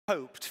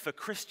hoped for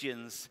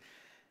Christians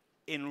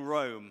in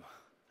Rome.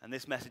 And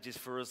this message is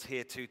for us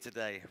here too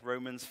today.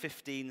 Romans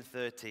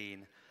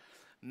 15:13.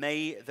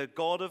 May the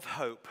God of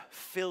hope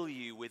fill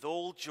you with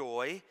all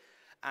joy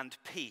and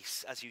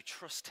peace as you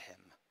trust him,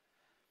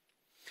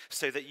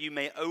 so that you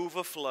may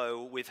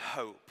overflow with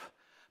hope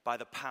by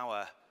the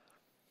power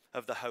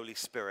of the Holy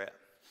Spirit.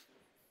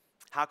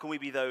 How can we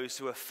be those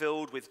who are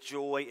filled with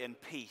joy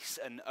and peace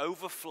and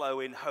overflow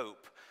in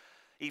hope,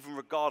 even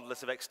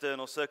regardless of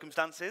external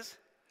circumstances?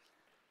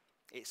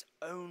 It's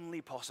only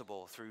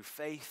possible through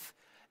faith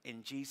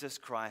in Jesus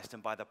Christ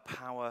and by the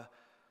power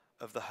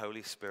of the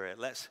Holy Spirit.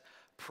 Let's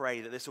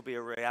pray that this will be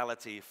a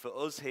reality for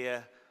us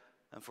here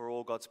and for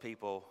all God's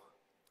people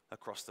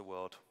across the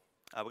world.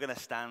 We're going to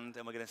stand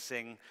and we're going to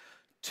sing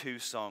two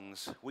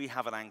songs. We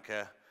Have an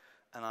Anchor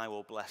and I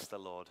Will Bless the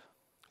Lord.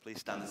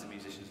 Please stand as the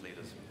musicians lead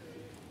us.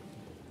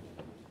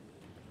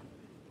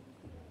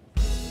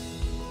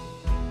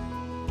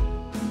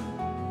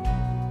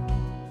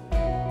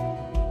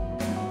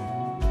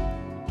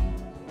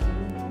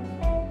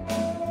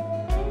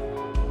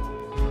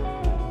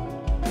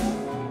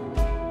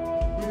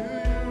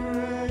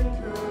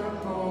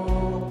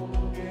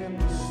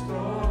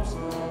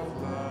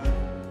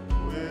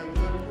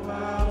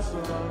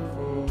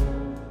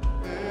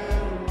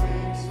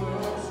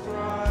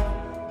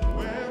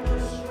 When the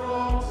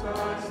strong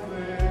tides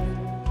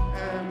lift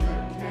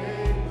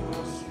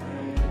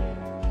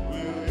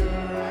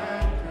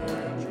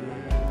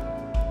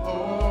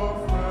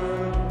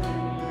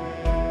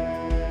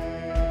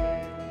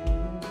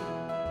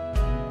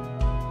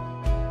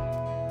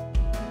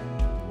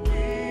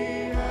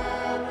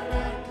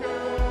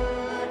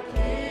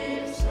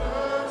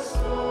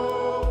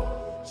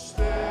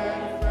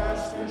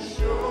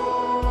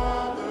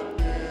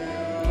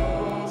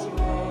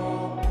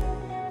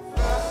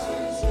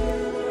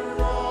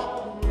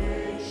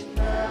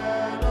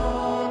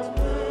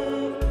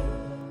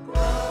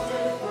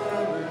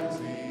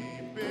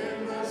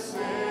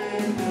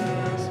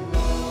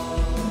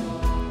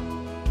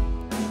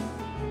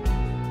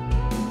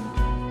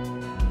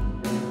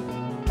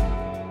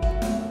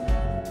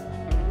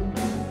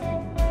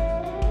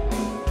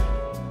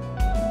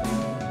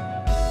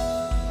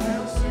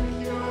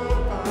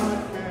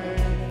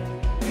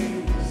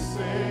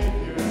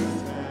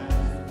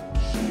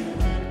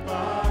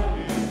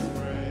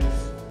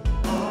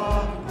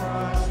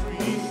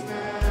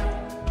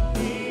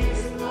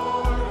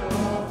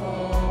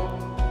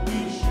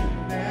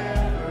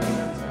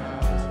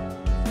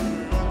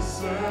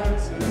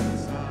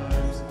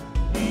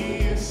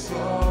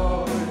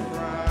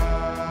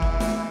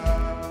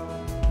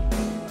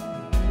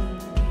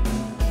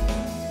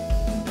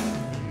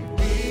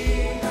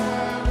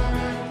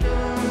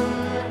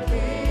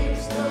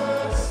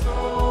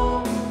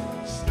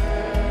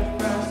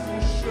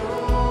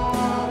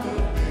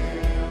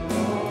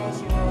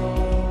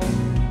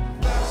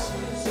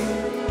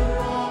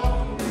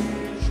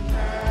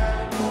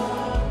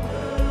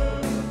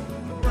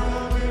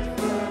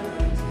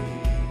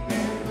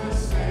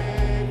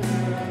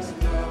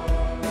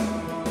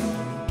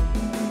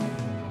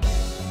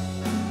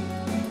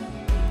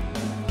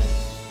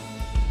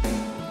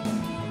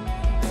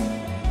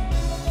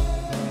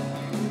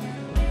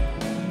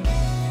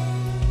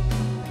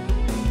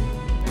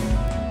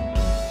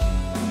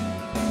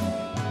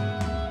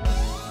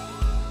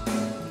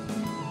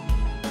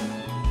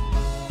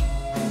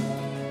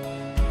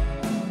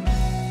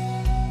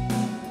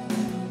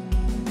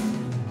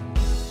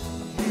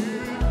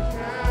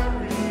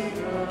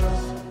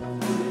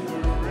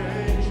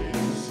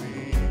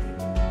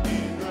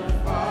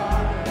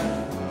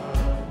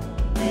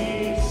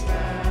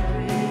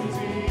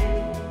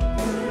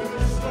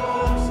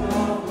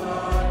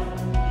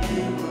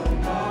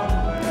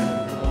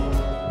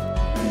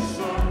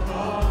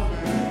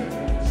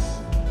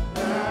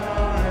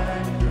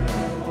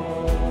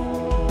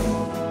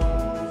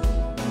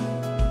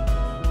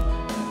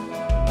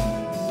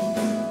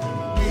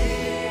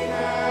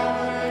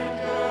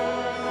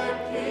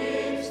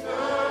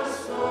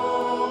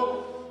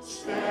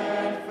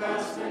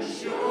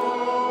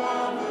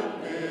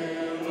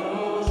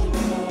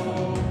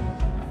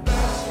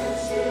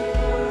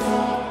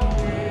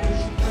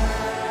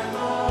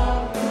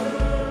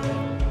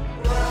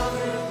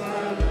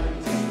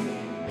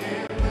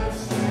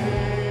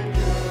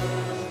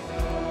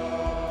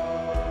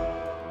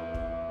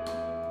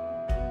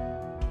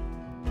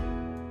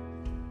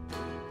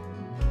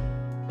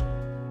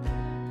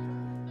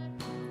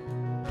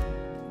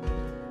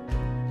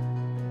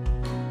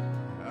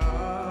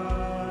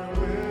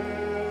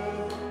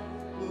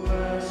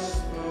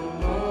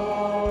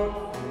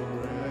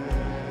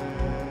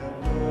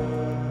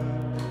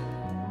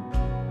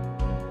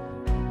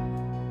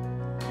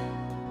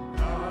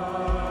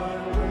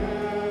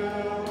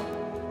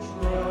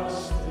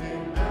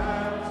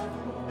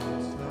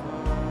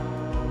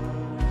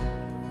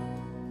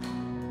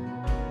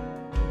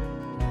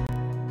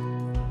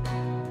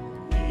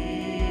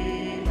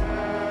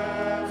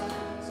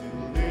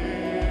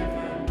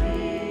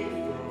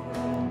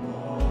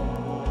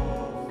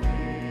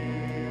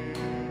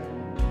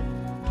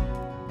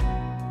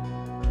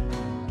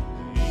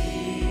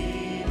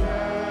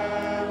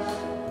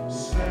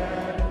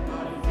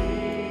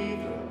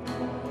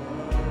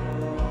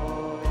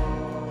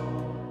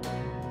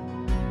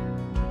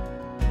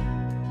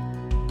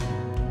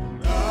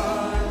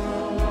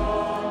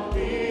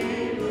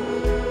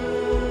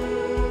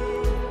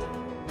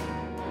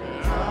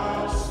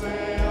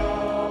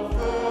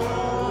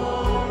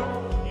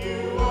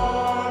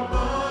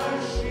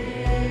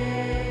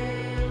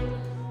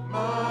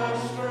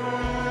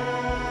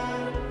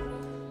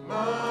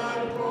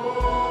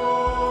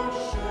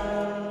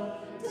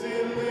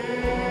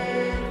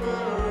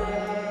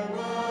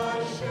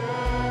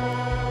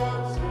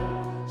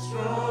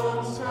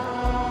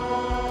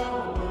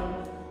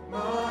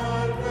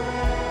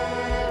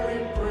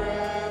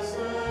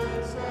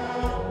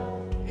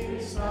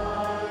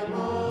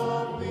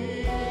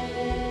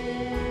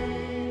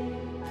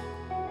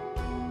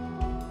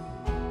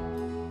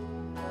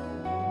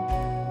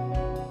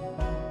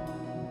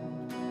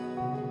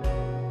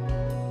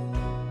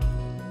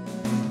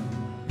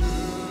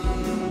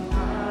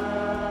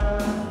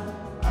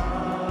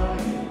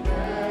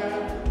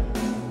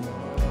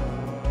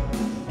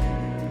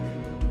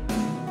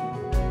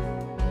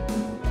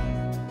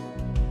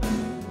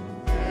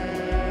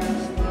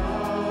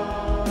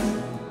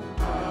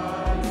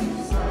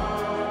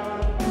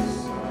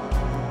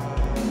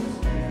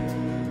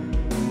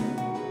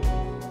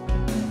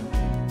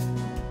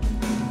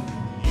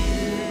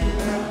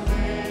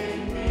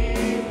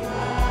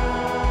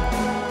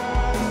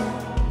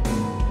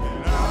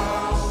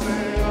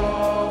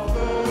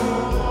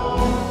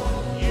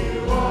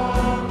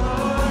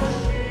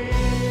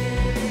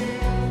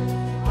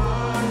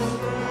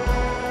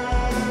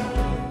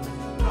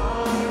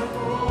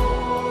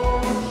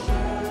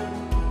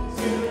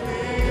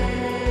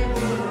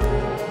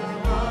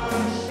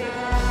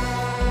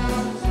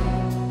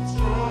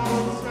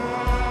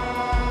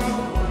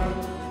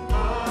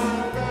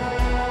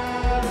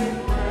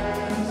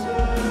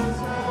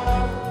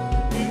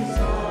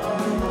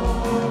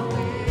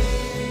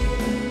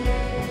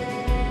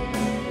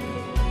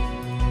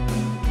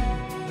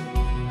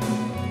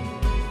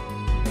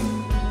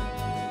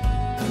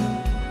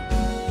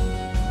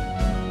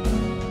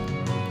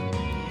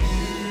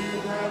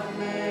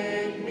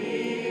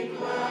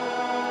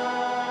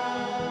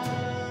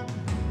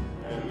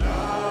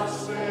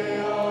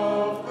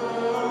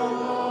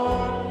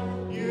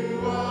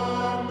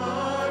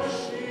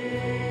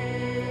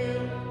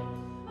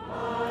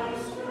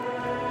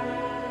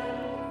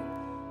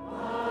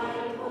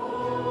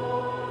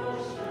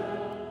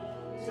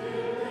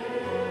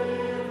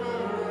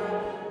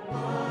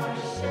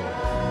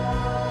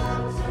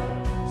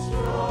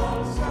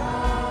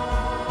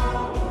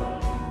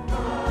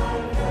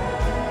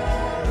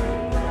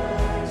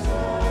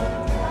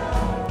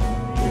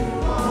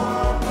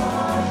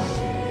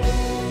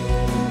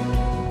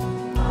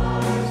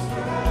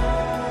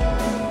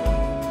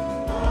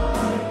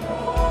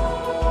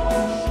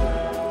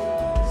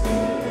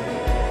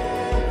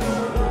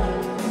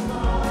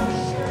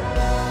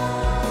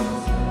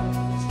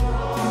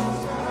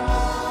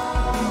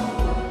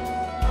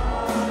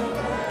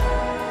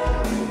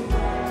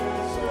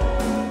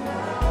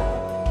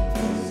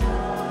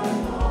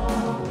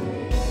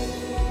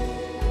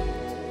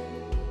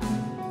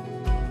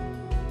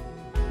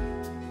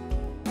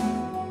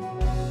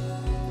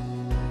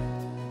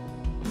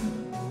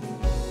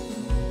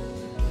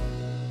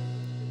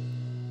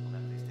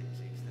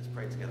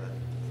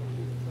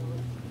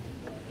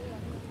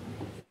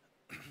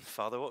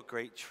Father, what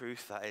great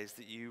truth that is,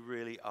 that you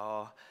really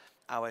are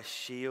our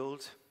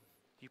shield.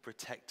 You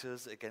protect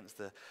us against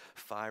the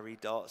fiery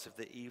darts of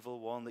the evil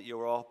one, that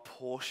you're our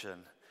portion.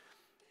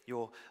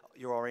 You're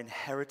our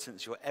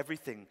inheritance. You're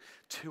everything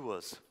to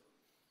us.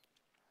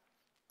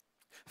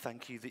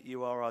 Thank you that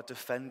you are our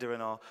defender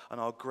and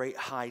our great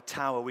high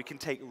tower. We can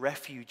take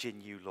refuge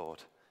in you, Lord.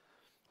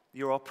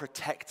 You're our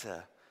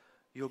protector.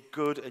 You're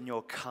good and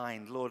you're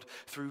kind. Lord,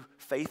 through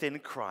faith in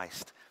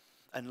Christ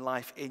and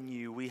life in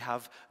you, we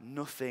have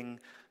nothing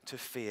to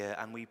fear,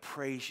 and we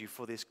praise you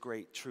for this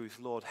great truth.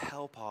 Lord,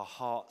 help our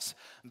hearts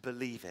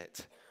believe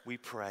it, we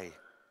pray.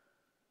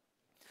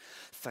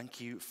 Thank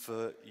you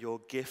for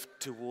your gift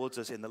towards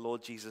us in the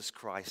Lord Jesus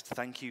Christ.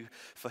 Thank you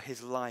for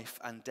his life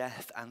and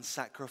death and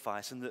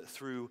sacrifice, and that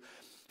through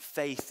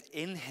faith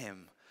in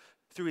him,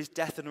 through his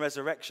death and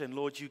resurrection,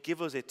 Lord, you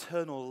give us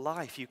eternal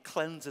life. You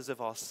cleanse us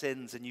of our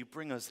sins, and you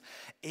bring us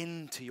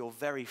into your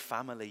very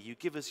family. You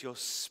give us your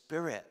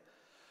Spirit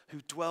who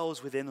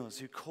dwells within us,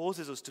 who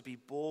causes us to be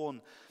born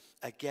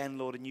again,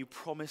 Lord, and you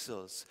promise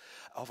us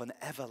of an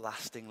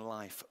everlasting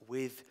life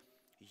with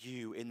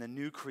you in the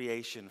new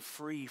creation,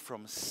 free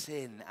from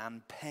sin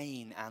and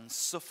pain and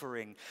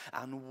suffering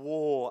and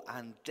war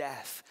and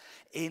death,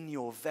 in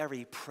your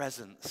very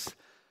presence,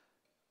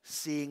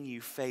 seeing you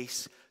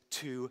face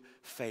to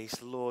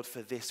face. Lord,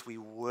 for this we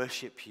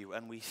worship you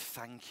and we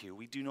thank you.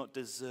 We do not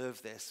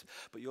deserve this,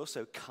 but you're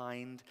so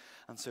kind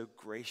and so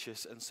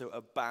gracious and so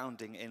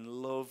abounding in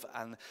love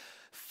and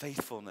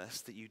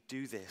faithfulness that you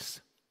do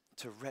this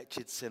to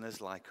wretched sinners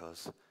like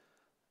us.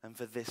 And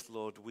for this,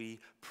 Lord,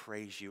 we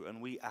praise you,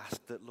 and we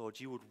ask that, Lord,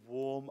 you would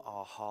warm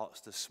our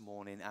hearts this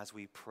morning as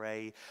we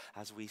pray,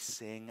 as we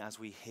sing, as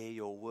we hear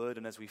your word,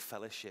 and as we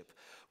fellowship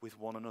with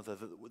one another,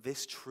 that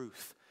this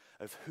truth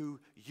of who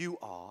you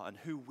are and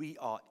who we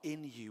are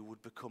in you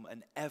would become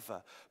an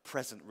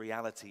ever-present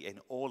reality in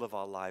all of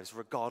our lives,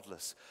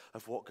 regardless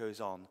of what goes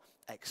on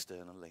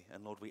externally.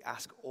 And Lord, we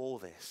ask all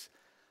this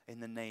in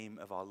the name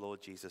of our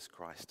Lord Jesus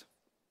Christ.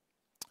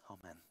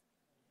 Amen.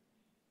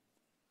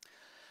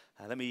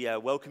 Let me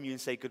welcome you and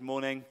say good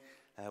morning.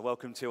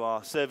 Welcome to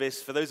our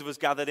service. For those of us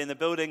gathered in the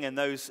building and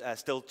those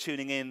still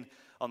tuning in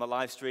on the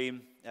live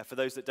stream, for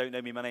those that don't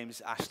know me, my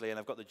name's Ashley, and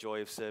I've got the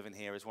joy of serving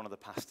here as one of the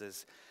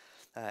pastors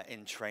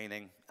in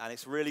training. And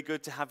it's really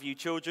good to have you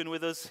children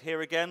with us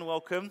here again.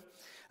 Welcome.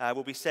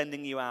 We'll be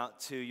sending you out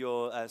to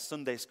your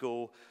Sunday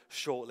school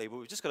shortly, but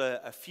we've just got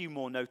a few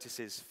more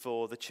notices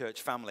for the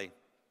church family.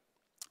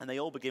 And they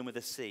all begin with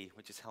a C,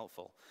 which is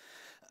helpful.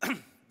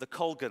 The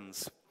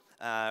Colgans.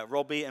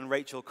 Robbie and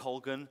Rachel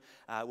Colgan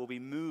will be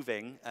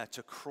moving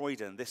to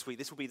Croydon this week.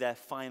 This will be their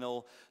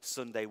final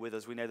Sunday with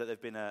us. We know that they've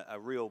been a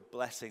real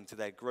blessing to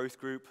their growth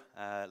group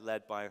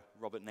led by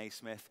Robert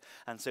Naismith.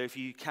 And so if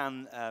you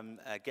can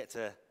get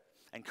to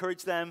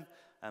encourage them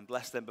and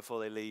bless them before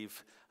they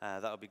leave,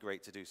 that would be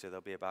great to do so.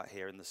 They'll be about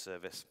here in the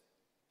service.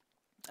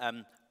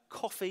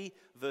 Coffee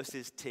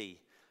versus tea.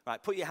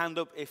 Right, put your hand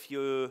up if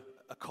you're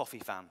a coffee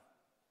fan.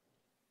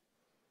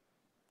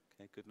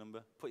 Okay, good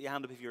number. Put your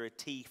hand up if you're a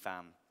tea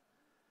fan.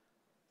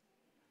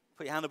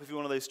 Put your hand up if you're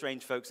one of those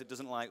strange folks that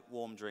doesn't like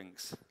warm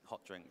drinks,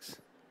 hot drinks.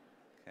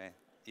 Okay,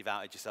 you've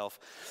outed yourself.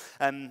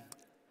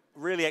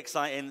 Really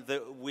exciting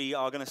that we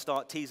are going to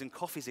start teas and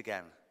coffees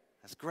again.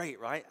 That's great,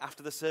 right?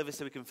 After the service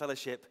so we can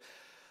fellowship.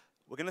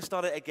 We're going to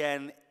start it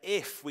again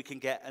if we can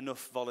get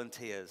enough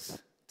volunteers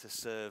to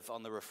serve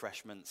on the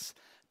refreshments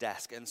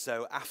desk. And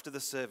so after the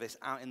service,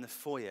 out in the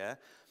foyer,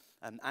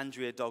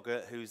 Andrea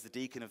Doggett, who's the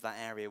deacon of that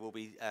area, will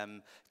be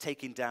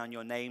taking down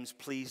your names.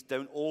 Please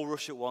don't all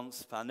rush at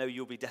once. I know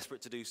you'll be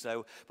desperate to do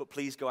so, but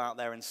please go out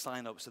there and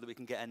sign up so that we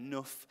can get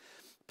enough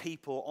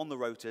people on the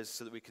rotas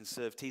so that we can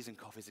serve teas and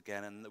coffees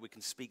again and that we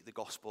can speak the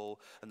gospel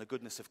and the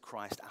goodness of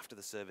Christ after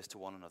the service to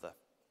one another.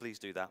 Please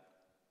do that.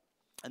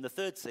 And the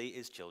third C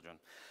is children.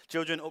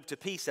 Children up to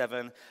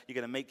P7, you're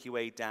going to make your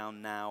way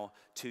down now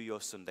to your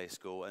Sunday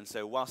school. And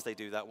so whilst they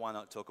do that, why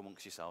not talk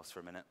amongst yourselves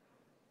for a minute?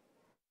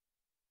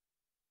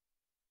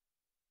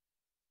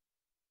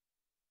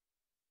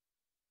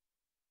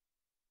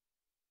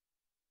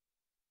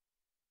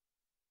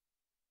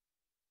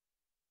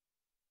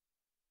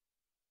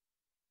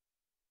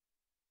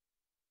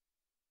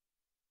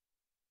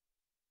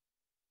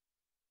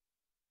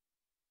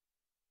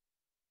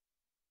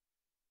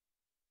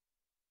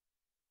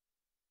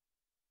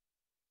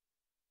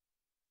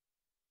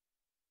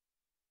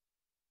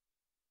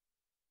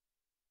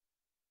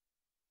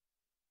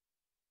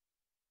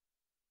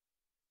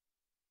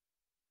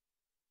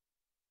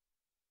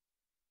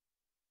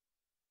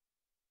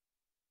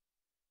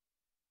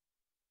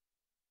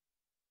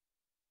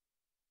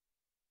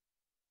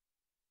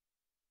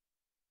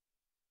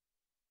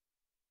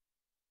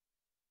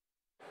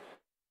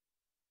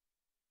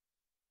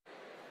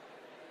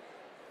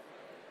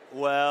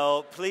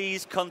 Well,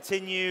 please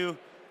continue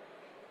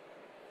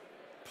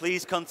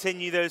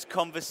those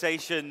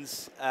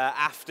conversations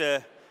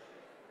after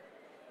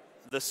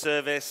the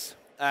service.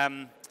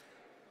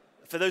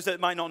 For those that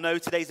might not know,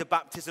 today's a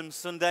baptism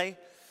Sunday.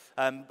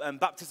 And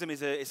baptism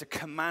is a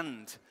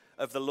command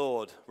of the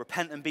Lord.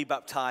 Repent and be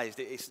baptized.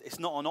 It's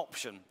not an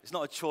option. It's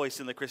not a choice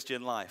in the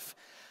Christian life.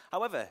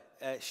 However,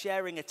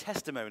 sharing a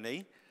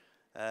testimony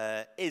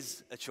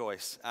is a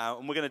choice.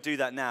 And we're going to do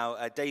that now.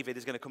 David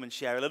is going to come and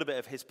share a little bit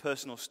of his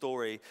personal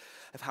story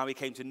of how he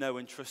came to know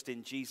and trust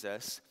in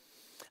Jesus.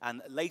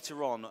 And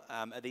later on,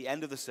 at the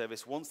end of the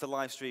service, once the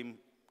live stream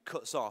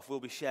cuts off, we'll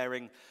be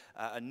sharing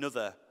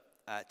another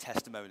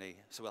testimony.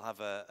 So we'll have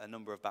a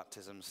number of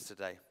baptisms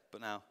today. But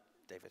now,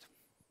 David.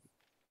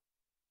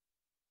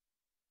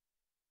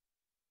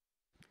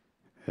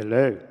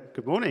 Hello,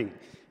 good morning.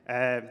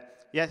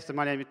 Yes, so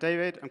my name is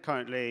David. I'm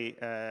currently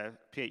a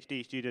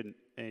PhD student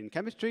in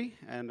chemistry,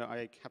 and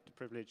I have the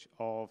privilege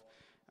of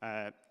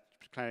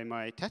declaring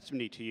my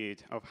testimony to you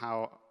of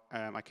how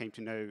I came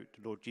to know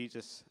the Lord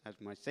Jesus as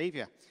my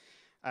Savior.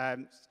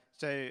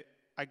 So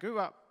I grew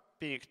up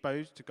being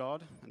exposed to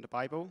God and the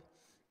Bible,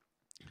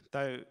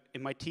 though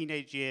in my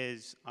teenage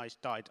years I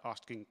started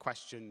asking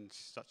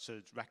questions such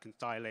as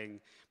reconciling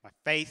my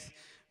faith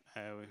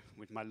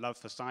with my love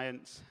for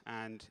science,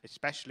 and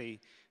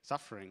especially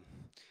suffering.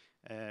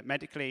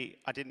 Medically,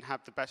 I didn't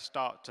have the best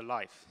start to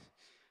life.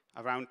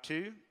 Around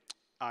 2,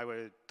 I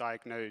was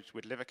diagnosed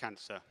with liver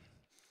cancer,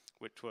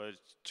 which was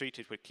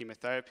treated with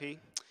chemotherapy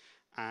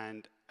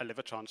and a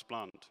liver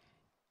transplant.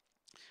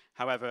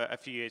 However, a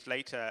few years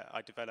later,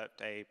 I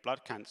developed a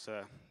blood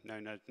cancer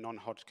known as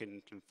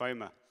non-Hodgkin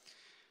lymphoma.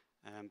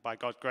 By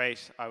God's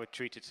grace, I was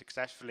treated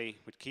successfully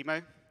with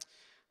chemo,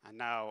 and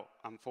now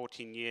I'm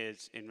 14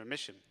 years in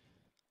remission.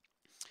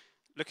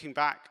 Looking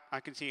back, I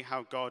can see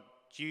how God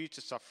used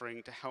the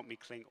suffering to help me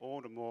cling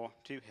all the more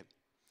to him.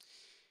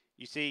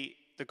 You see,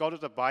 the God of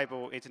the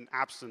Bible isn't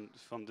absent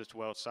from this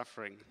world's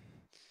suffering.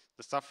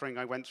 The suffering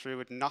I went through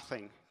was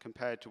nothing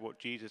compared to what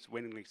Jesus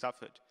willingly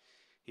suffered.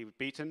 He was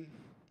beaten,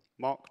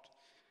 mocked,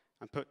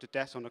 and put to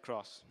death on the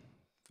cross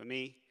for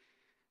me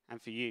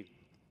and for you.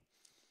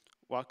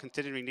 While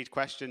considering these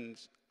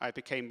questions, I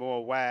became more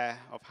aware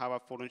of how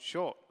I've fallen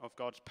short of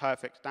God's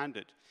perfect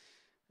standard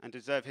and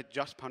deserve his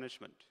just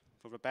punishment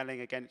for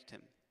rebelling against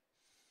him.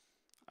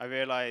 I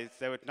realized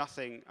there was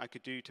nothing I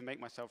could do to make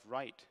myself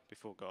right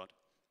before God.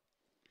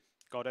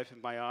 God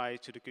opened my eyes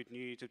to the good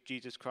news of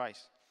Jesus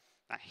Christ,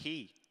 that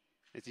he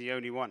is the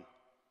only one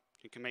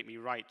who can make me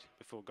right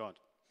before God.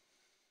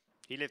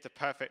 He lived a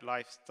perfect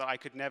life that I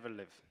could never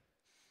live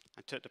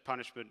and took the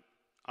punishment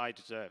I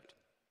deserved.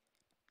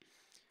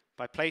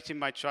 By placing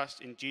my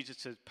trust in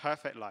Jesus'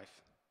 perfect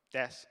life,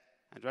 death,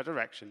 and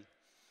resurrection,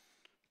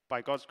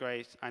 by God's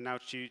grace, I now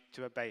choose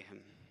to obey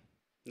him,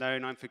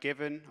 knowing I'm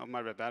forgiven of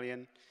my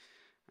rebellion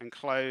and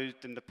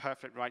clothed in the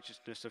perfect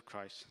righteousness of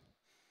Christ.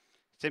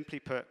 Simply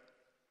put,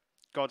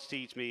 God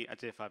sees me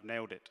as if I've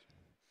nailed it.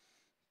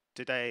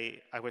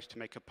 Today, I wish to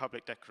make a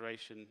public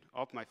declaration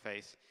of my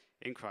faith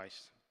in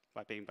Christ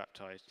by being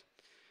baptized.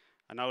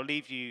 And I'll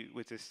leave you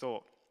with this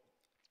thought.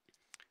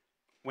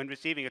 When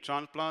receiving a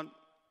transplant,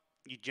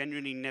 you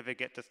genuinely never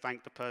get to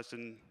thank the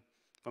person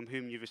from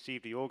whom you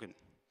received the organ.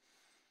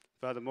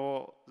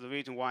 Furthermore, the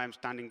reason why I'm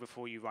standing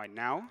before you right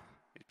now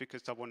is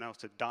because someone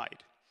else had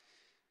died.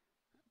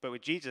 But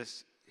with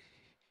Jesus,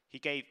 he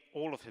gave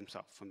all of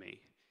himself for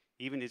me,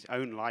 even his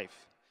own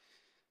life,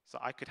 so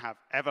I could have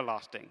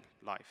everlasting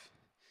life.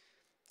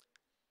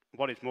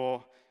 What is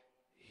more,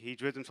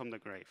 he's risen from the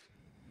grave,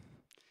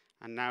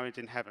 and now is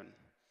in heaven,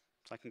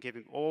 so I can give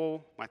him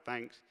all my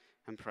thanks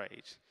and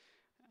praise.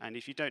 And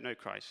if you don't know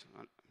Christ,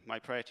 my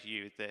prayer to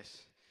you is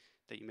this,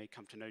 that you may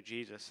come to know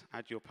Jesus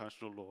as your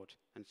personal Lord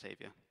and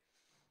Savior.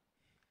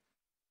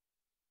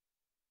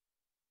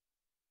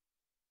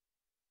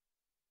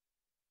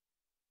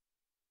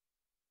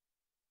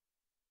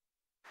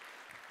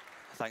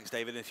 Thanks,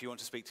 David. If you want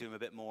to speak to him a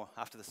bit more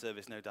after the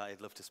service, no doubt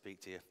he'd love to speak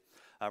to you.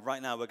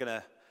 Right now, we're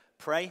going to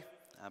pray.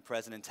 Prayer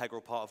is an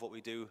integral part of what we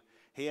do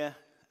here.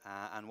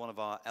 And one of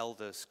our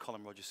elders,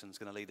 Colin Rogerson, is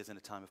going to lead us in a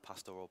time of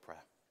pastoral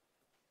prayer.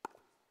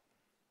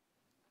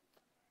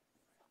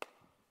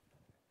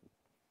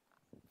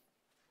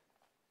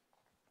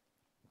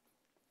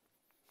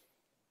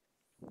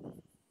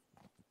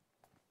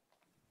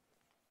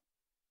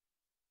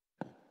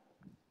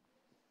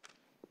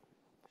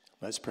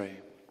 Let's pray.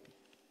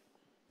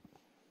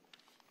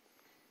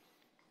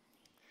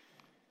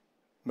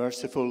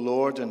 Merciful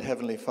Lord and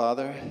Heavenly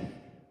Father,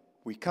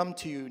 we come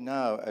to you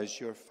now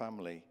as your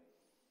family.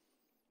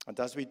 And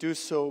as we do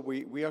so,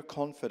 we are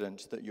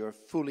confident that you're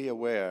fully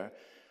aware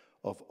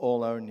of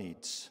all our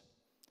needs,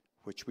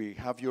 which we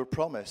have your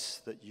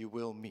promise that you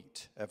will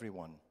meet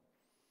everyone.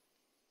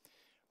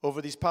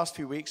 Over these past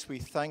few weeks, we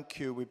thank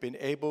you we've been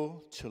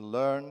able to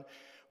learn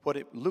what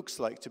it looks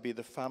like to be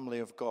the family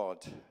of God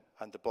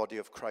and the body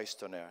of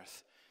Christ on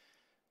earth.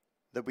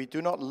 That we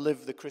do not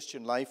live the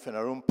Christian life in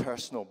our own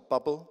personal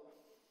bubble,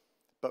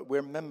 but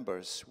we're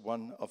members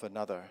one of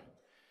another,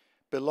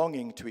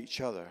 belonging to each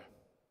other.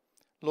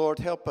 Lord,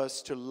 help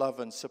us to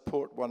love and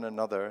support one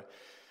another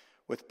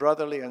with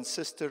brotherly and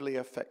sisterly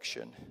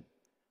affection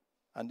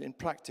and in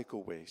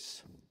practical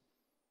ways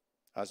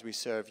as we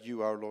serve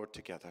you, our Lord,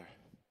 together.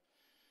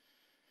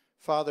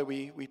 Father,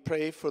 we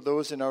pray for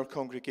those in our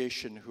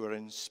congregation who are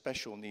in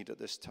special need at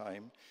this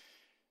time,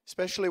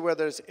 especially where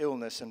there's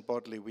illness and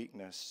bodily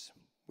weakness.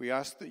 We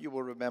ask that you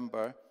will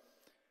remember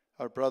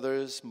our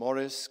brothers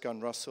Maurice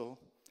Gunn Russell,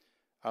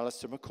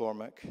 Alistair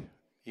McCormick,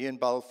 Ian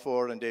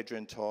Balfour and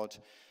Adrian Todd,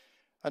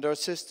 and our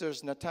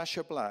sisters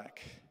Natasha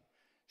Black,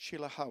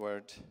 Sheila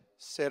Howard,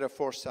 Sarah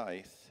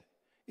Forsyth,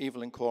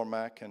 Evelyn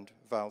Cormack, and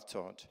Val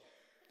Todd.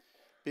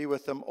 Be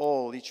with them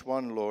all, each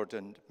one, Lord,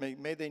 and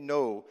may they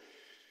know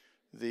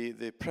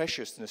the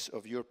preciousness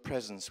of your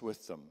presence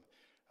with them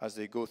as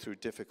they go through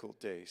difficult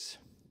days.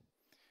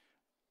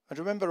 And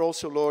remember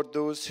also, Lord,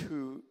 those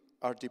who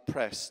are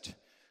depressed,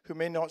 who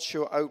may not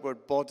show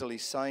outward bodily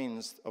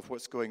signs of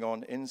what's going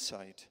on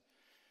inside.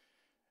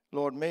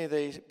 Lord, may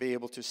they be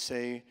able to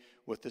say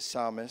with the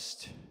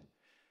psalmist,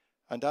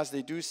 and as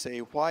they do say,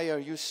 why are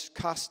you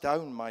cast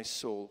down, my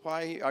soul?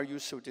 Why are you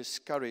so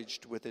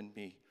discouraged within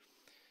me?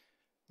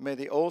 May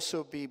they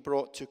also be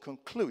brought to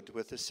conclude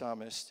with the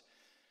psalmist,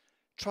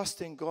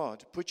 trust in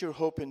God, put your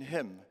hope in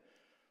him,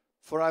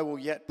 for I will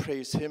yet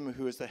praise him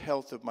who is the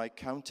health of my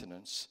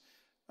countenance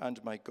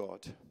and my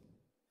God.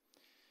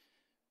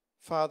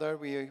 Father,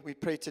 we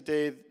pray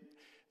today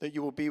that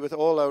you will be with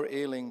all our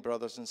ailing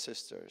brothers and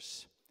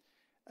sisters,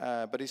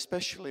 but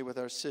especially with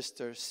our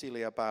sister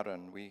Celia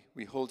Barron.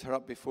 We hold her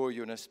up before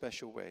you in a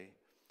special way.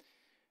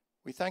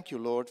 We thank you,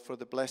 Lord, for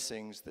the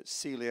blessings that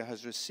Celia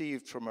has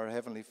received from her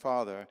Heavenly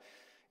Father,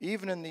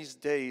 even in these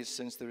days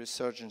since the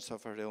resurgence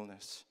of her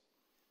illness,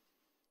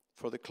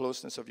 for the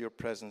closeness of your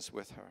presence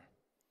with her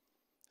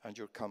and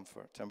your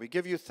comfort. And we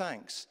give you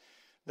thanks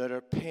that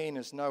her pain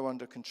is now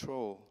under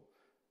control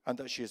and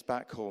that she is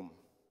back home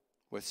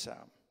with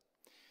Sam.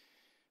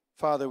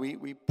 Father,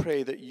 we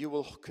pray that you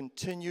will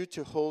continue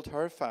to hold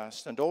her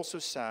fast and also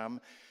Sam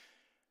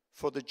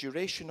for the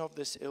duration of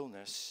this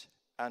illness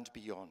and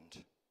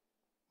beyond.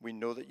 We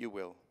know that you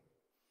will.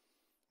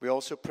 We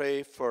also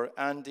pray for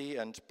Andy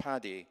and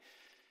Paddy,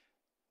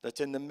 that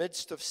in the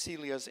midst of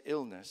Celia's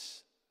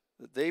illness,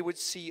 that they would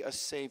see a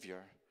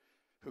Savior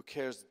who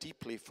cares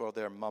deeply for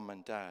their mum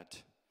and dad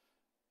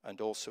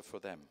and also for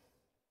them.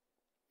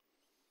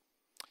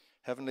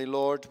 Heavenly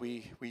Lord,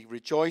 we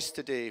rejoice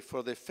today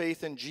for the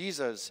faith in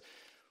Jesus,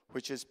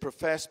 which is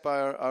professed by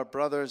our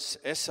brothers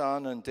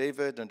Esan and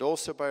David and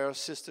also by our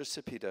sister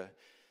Sepida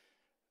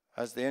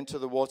as they enter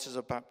the waters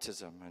of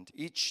baptism and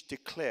each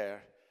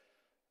declare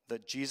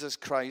that Jesus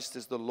Christ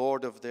is the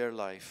Lord of their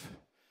life.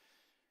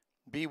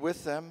 Be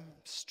with them,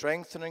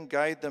 strengthen and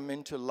guide them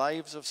into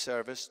lives of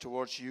service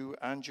towards you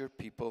and your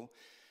people,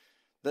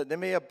 that they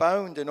may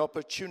abound in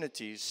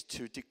opportunities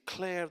to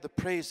declare the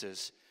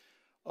praises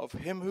of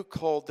him who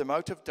called them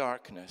out of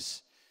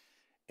darkness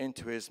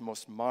into his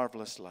most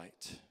marvelous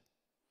light.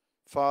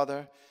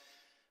 Father,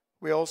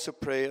 we also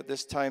pray at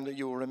this time that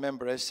you will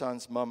remember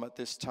Esan's mum at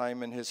this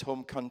time in his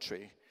home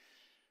country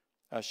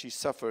as she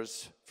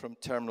suffers from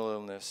terminal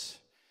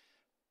illness.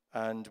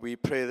 And we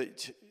pray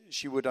that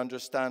she would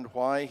understand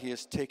why he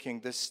is taking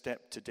this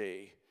step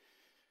today,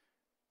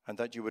 and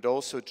that you would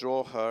also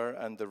draw her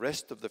and the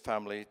rest of the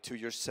family to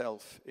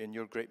yourself in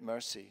your great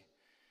mercy.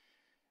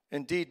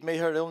 Indeed, may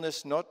her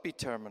illness not be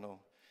terminal.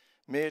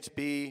 May it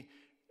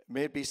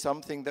be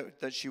something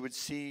that she would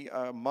see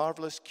a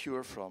marvelous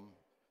cure from,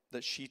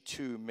 that she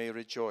too may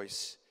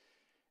rejoice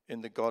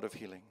in the God of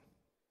healing.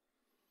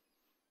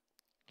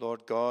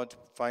 Lord God,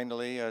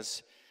 finally,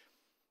 as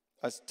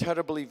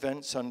terrible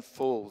events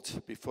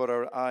unfold before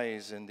our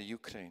eyes in the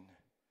Ukraine,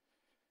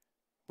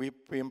 we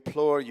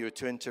implore you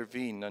to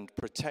intervene and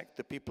protect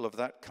the people of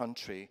that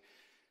country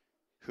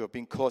who have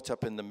been caught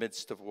up in the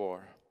midst of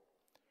war.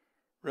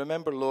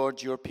 Remember,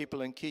 Lord, your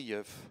people in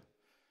Kyiv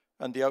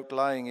and the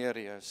outlying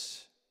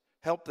areas.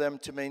 Help them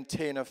to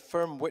maintain a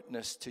firm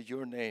witness to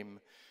your name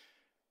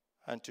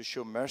and to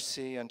show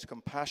mercy and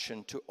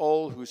compassion to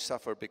all who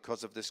suffer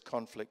because of this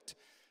conflict,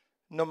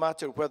 no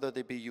matter whether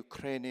they be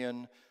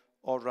Ukrainian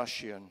or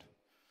Russian,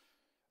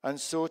 and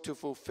so to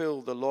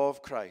fulfill the law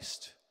of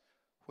Christ,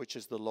 which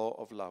is the law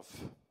of love.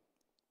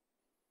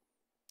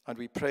 And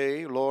we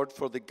pray, Lord,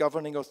 for the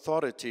governing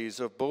authorities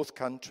of both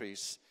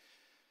countries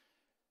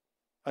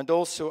and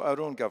also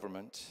our own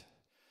government,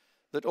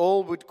 that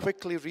all would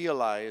quickly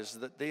realize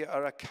that they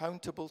are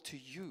accountable to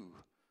you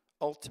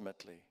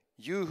ultimately,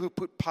 you who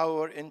put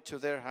power into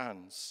their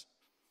hands.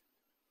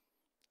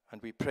 And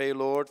we pray,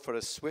 Lord, for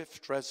a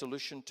swift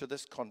resolution to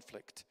this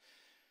conflict,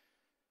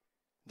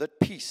 that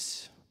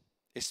peace,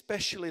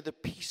 especially the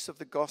peace of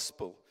the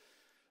gospel,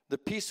 the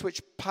peace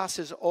which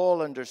passes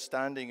all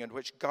understanding and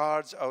which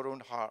guards our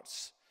own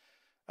hearts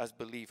as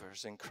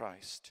believers in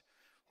Christ,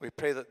 we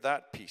pray that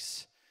that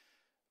peace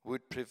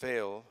would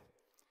prevail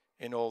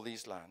in all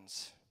these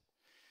lands.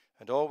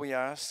 And all we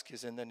ask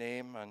is in the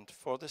name and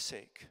for the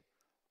sake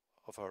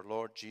of our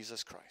Lord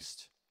Jesus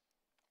Christ.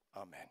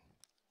 Amen.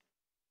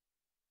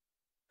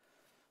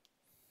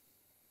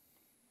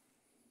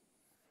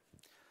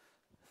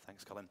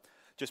 Thanks, Colin.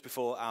 Just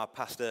before our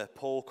pastor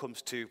Paul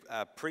comes to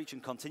preach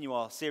and continue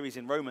our series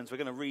in Romans, we're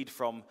going to read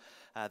from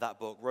that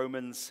book,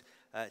 Romans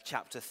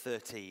chapter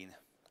 13.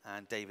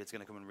 And David's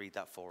going to come and read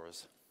that for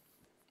us.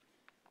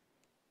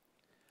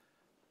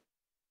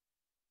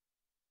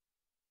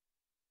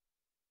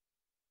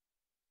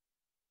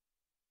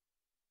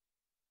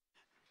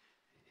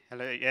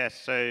 Hello,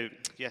 yes,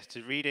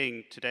 the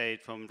reading today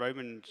from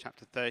Romans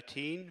chapter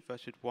 13,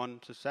 verses 1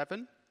 to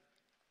 7.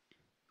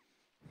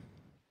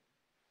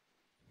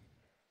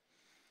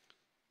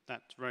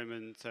 That's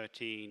Romans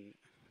 13,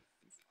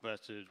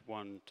 verses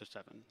 1 to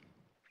 7.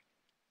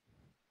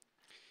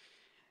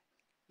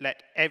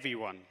 Let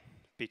everyone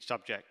be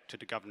subject to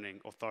the governing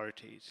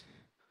authorities,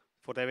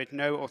 for there is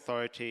no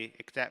authority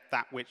except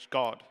that which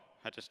God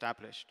has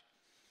established.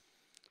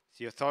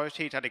 The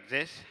authorities that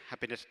exist have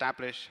been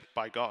established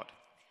by God.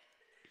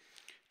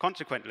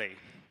 Consequently,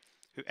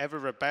 whoever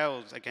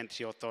rebels against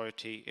the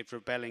authority is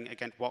rebelling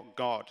against what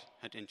God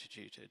had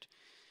instituted.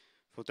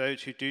 For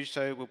those who do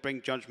so will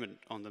bring judgment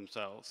on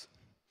themselves.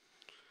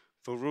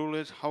 For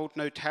rulers hold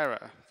no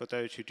terror for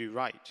those who do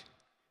right,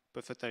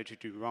 but for those who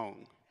do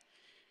wrong.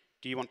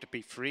 Do you want to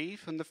be free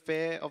from the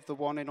fear of the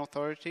one in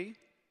authority?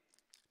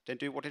 Then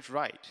do what is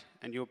right,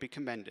 and you'll be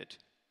commended.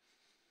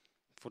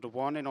 For the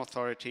one in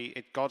authority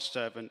is God's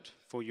servant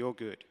for your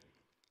good.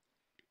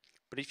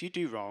 But if you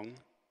do wrong,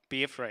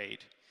 be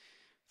afraid,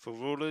 for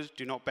rulers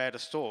do not bear the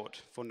sword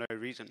for no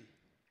reason.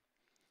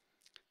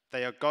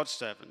 They are God's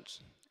servants,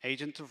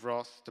 agents of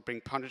wrath to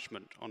bring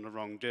punishment on the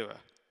wrongdoer.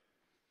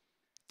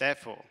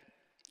 Therefore,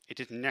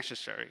 it is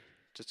necessary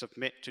to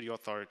submit to the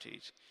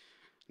authorities,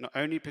 not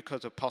only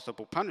because of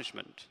possible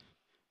punishment,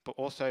 but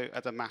also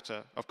as a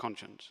matter of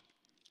conscience.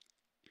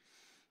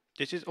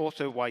 This is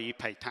also why you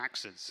pay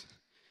taxes,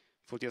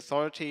 for the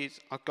authorities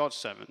are God's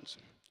servants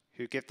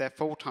who give their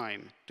full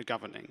time to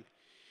governing.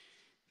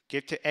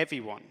 Give to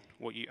everyone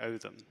what you owe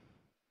them.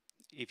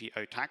 If you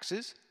owe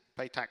taxes,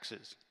 pay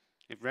taxes.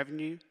 If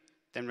revenue,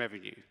 then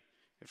revenue.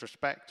 If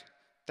respect,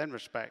 then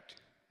respect.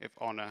 If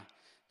honor,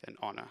 then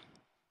honor.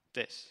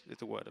 This is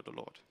the word of the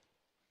Lord.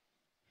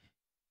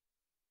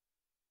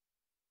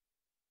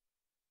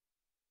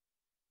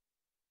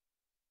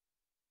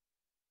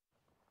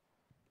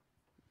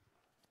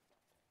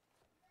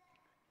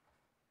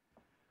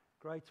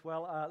 Great.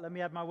 Well, let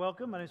me add my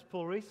welcome. My name is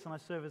Paul Rees, and I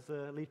serve as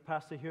the lead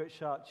pastor here at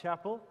Shark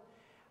Chapel.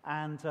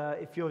 And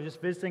if you're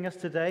just visiting us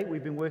today,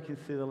 we've been working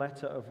through the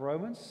letter of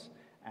Romans,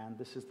 and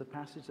this is the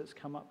passage that's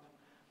come up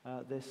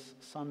this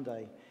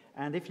Sunday.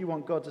 And if you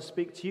want God to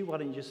speak to you, why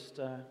don't you just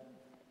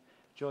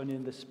join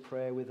in this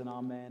prayer with an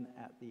amen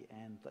at the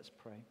end. Let's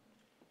pray.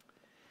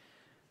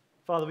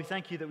 Father, we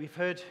thank you that we've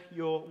heard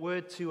your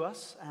word to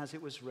us as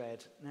it was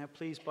read. Now,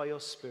 please, by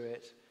your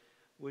Spirit,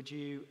 would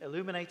you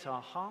illuminate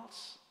our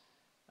hearts?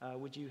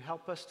 Would you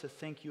help us to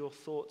think your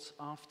thoughts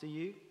after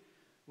you?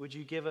 Would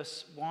you give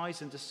us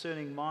wise and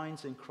discerning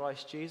minds in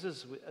Christ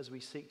Jesus as we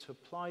seek to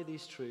apply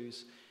these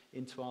truths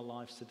into our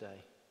lives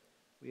today?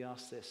 We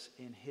ask this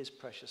in his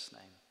precious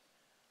name.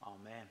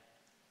 Amen.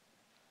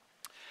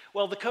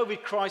 Well, the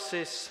COVID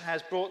crisis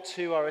has brought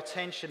to our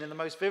attention in the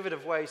most vivid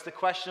of ways the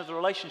question of the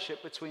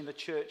relationship between the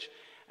church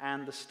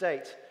and the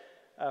state.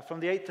 From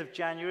the 8th of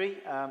January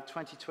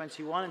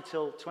 2021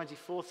 until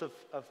 24th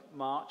of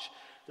March,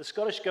 the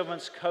Scottish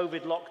Government's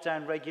COVID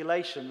lockdown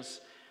regulations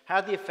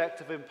had the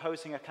effect of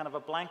imposing a kind of a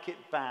blanket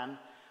ban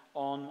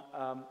on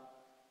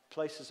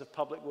places of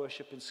public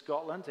worship in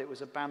Scotland. It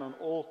was a ban on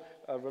all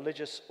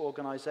religious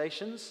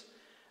organizations.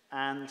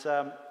 And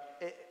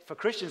for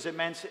Christians, it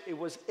meant it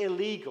was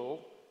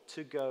illegal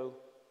to go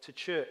to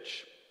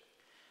church.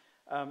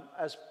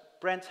 As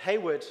Brent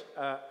Hayward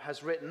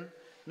has written,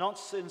 not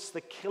since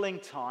the killing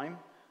time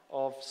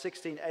of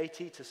 1680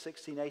 to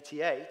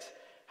 1688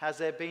 has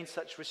there been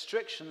such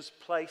restrictions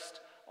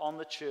placed on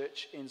the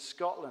church in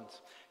Scotland.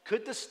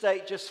 Could the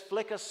state just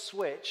flick a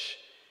switch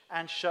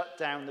and shut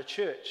down the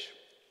church?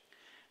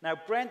 Now,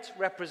 Brent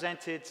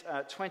represented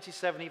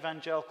 27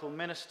 evangelical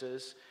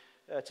ministers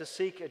to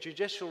seek a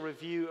judicial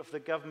review of the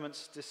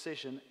government's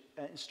decision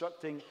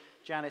instructing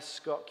Janice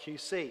Scott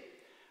QC.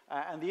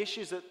 And the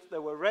issues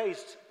that were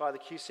raised by the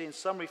QC in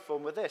summary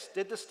form were this: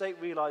 did the state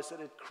realize that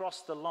it had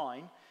crossed the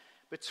line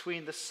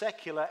between the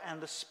secular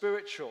and the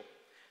spiritual,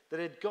 that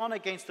it had gone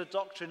against the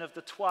doctrine of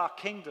the Twa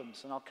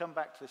Kingdoms, and I'll come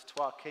back to this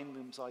Twa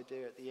Kingdoms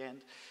idea at the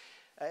end,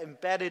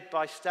 embedded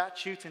by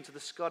statute into the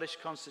Scottish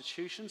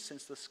Constitution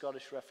since the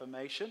Scottish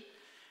Reformation,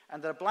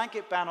 and that a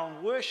blanket ban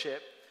on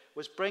worship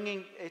was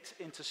bringing it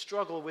into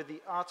struggle with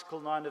the Article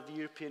 9 of the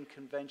European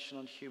Convention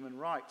on Human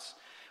Rights.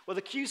 Well,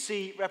 the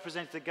QC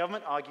representing the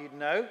government argued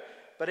no,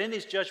 but in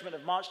his judgment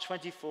of March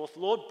 24th,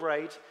 Lord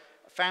Braid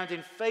found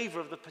in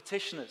favour of the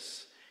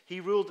petitioners. He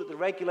ruled that the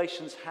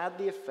regulations had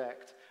the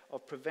effect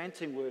of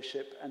preventing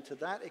worship, and to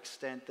that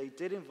extent, they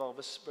did involve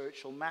a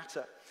spiritual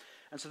matter.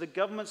 And so the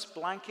government's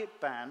blanket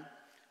ban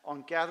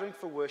on gathering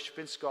for worship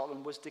in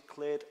Scotland was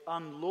declared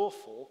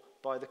unlawful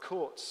by the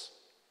courts.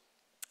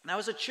 Now,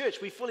 as a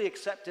church, we fully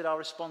accepted our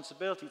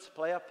responsibility to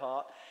play our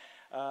part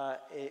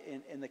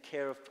in the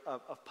care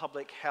of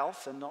public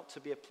health and not to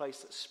be a place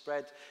that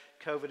spread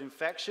COVID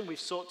infection. We've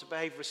sought to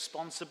behave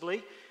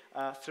responsibly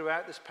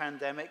throughout this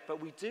pandemic,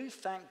 but we do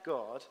thank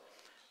God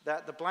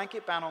that the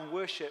blanket ban on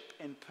worship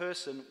in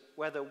person,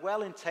 whether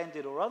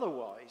well-intended or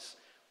otherwise,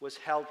 was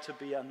held to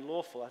be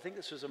unlawful. I think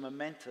this was a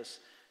momentous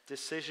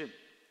decision.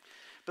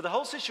 But the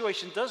whole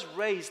situation does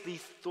raise the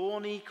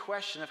thorny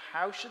question of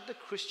how should the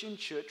Christian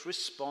church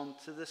respond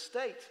to the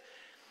state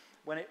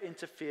when it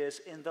interferes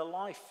in the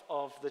life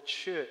of the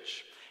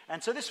church.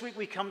 And so this week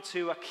we come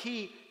to a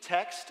key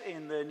text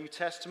in the New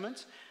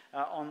Testament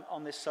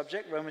on this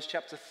subject, Romans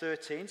chapter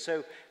 13.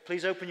 So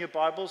please open your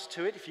Bibles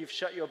to it if you've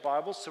shut your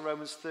Bibles to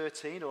Romans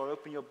 13, or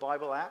open your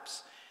Bible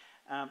apps.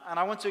 And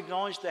I want to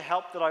acknowledge the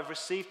help that I've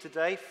received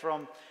today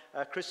from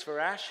Christopher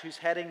Ash, whose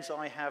headings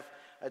I have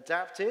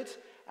adapted.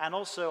 And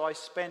also I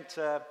spent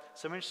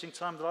some interesting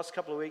time the last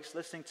couple of weeks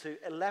listening to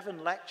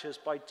 11 lectures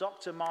by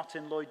Dr.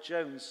 Martin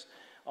Lloyd-Jones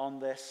on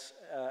this,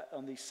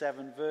 on these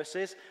 7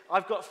 verses.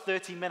 I've got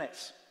 30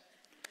 minutes.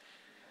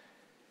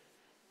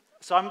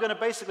 So I'm going to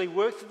basically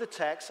work through the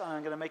text, and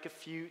I'm going to make a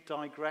few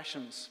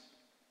digressions.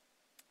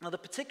 Now, the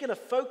particular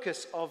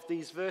focus of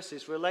these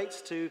verses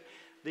relates to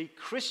the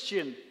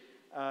Christian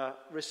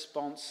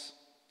response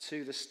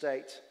to the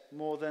state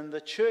more than the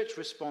church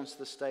response to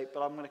the state,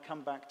 but I'm going to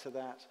come back to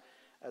that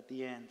at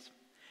the end.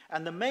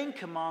 And the main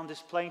command is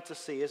plain to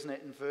see, isn't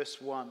it, in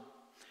verse 1.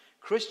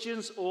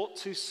 Christians ought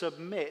to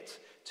submit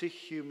to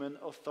human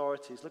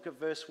authorities. Look at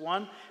verse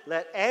 1.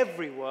 Let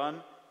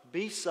everyone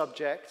be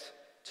subject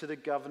to the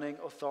governing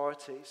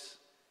authorities.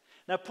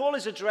 Now, Paul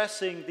is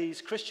addressing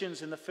these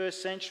Christians in the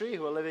first century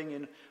who are living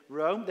in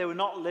Rome. They were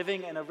not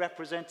living in a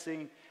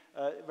representative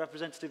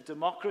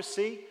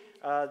democracy.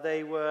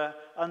 They were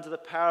under the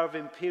power of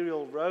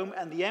imperial Rome,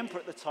 and the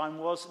emperor at the time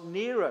was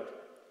Nero.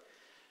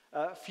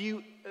 A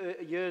few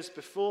years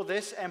before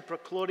this, Emperor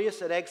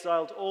Claudius had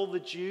exiled all the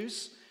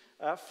Jews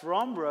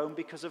from Rome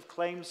because of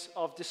claims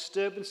of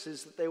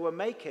disturbances that they were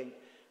making.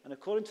 And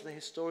according to the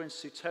historian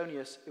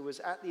Suetonius, it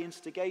was at the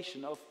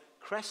instigation of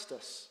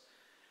Chrestus.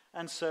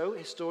 And so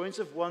historians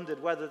have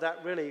wondered whether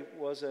that really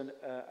was an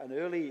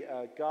early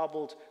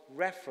garbled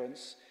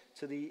reference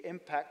to the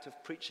impact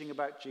of preaching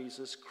about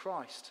Jesus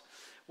Christ.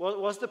 Well,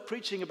 was the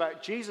preaching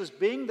about Jesus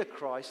being the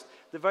Christ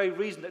the very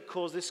reason that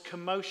caused this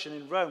commotion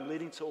in Rome,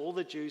 leading to all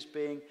the Jews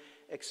being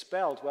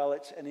expelled? Well,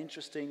 it's an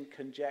interesting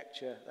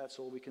conjecture, that's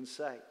all we can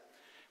say.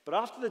 But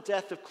after the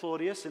death of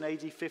Claudius in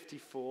AD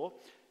 54,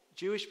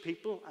 Jewish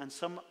people, and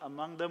some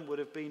among them would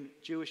have been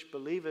Jewish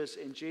believers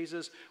in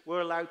Jesus,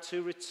 were allowed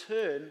to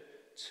return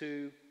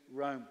to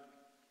Rome.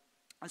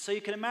 And so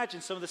you can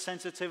imagine some of the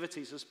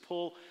sensitivities as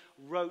Paul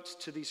wrote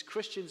to these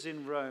Christians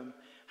in Rome,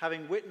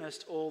 having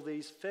witnessed all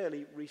these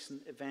fairly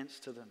recent events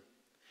to them.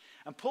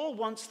 And Paul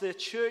wants the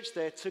church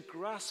there to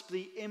grasp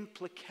the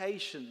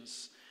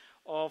implications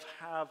of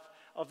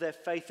their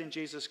faith in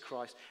Jesus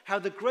Christ, how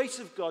the grace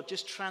of God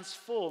just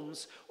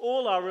transforms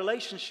all our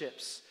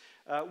relationships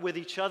with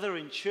each other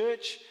in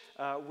church,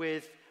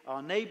 with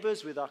our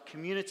neighbors, with our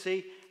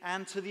community,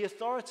 and to the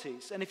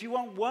authorities. And if you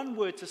want one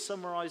word to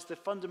summarize the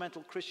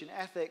fundamental Christian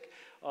ethic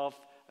of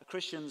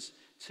Christians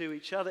to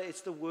each other,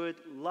 it's the word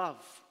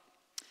love.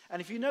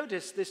 And if you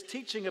notice, this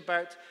teaching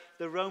about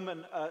the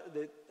Roman,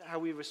 how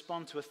we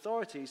respond to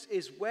authorities,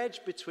 is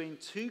wedged between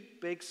 2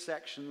 big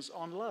sections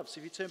on love. So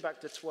if you turn back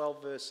to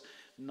 12 verse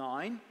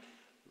 9,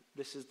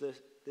 this is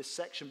this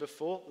section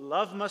before.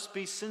 Love must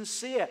be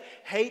sincere.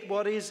 Hate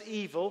what is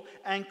evil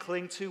and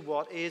cling to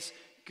what is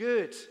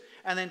good.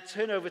 And then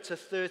turn over to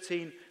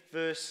 13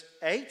 verse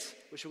 8,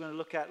 which we're going to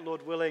look at,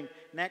 Lord willing,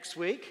 next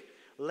week.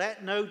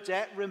 Let no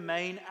debt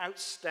remain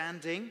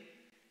outstanding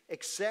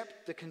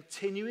except the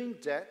continuing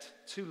debt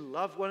to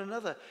love one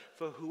another.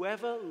 For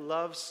whoever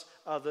loves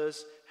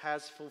others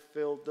has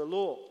fulfilled the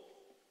law.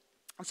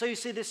 And so you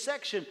see, this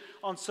section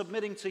on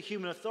submitting to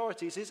human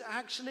authorities is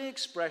actually an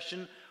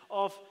expression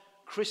of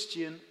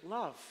Christian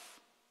love.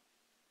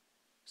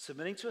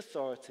 Submitting to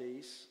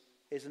authorities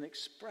is an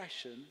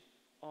expression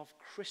of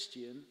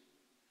Christian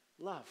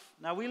love.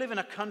 Now, we live in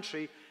a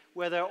country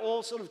where there are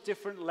all sort of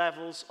different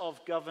levels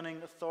of governing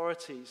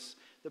authorities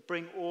that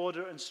bring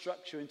order and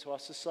structure into our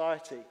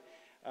society.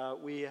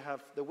 We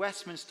have the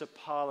Westminster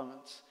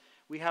Parliament.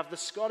 We have the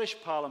Scottish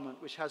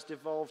Parliament, which has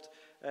devolved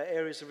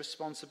areas of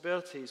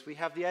responsibilities. We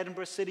have the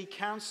Edinburgh City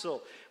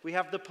Council. We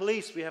have the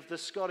police. We have the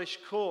Scottish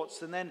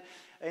courts. And then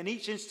in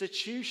each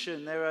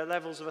institution, there are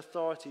levels of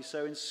authority.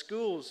 So in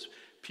schools,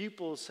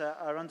 pupils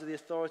are under the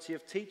authority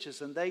of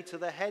teachers, and they to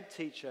the head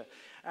teacher.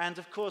 And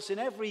of course, in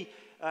every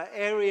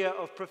area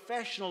of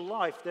professional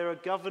life, there are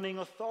governing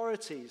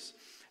authorities.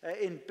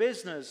 In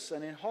business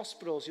and in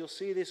hospitals, you'll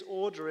see this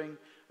ordering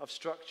of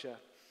structure.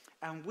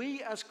 And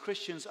we as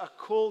Christians are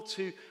called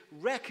to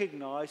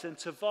recognize and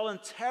to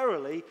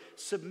voluntarily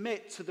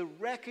submit to the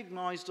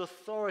recognized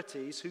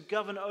authorities who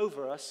govern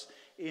over us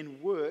in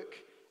work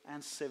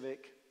and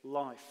civic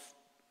life.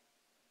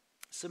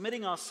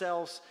 Submitting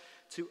ourselves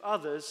to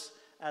others,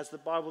 as the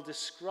Bible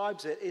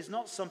describes it, is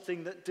not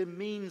something that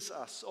demeans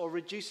us or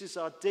reduces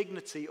our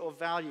dignity or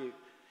value.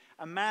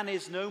 A man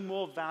is no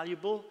more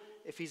valuable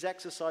if he's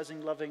exercising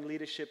loving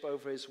leadership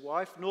over his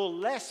wife, nor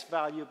less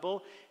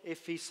valuable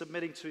if he's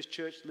submitting to his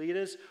church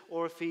leaders,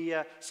 or if he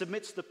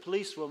submits to the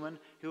policewoman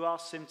who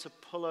asks him to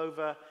pull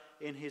over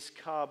in his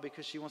car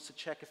because she wants to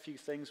check a few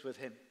things with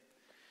him.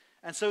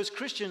 And so as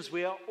Christians,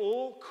 we are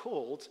all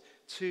called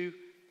to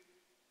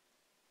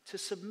to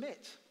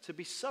submit, to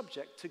be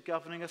subject to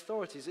governing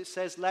authorities. It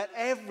says, let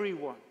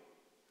everyone.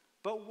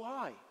 But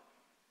why?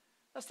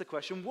 That's the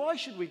question. Why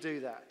should we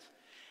do that?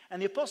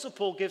 And the Apostle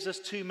Paul gives us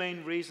two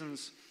main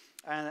reasons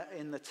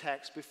in the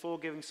text before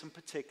giving some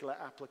particular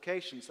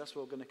applications. That's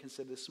what we're going to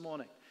consider this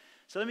morning.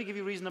 So let me give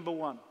you reason number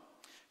one.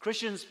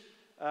 Christians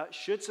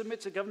should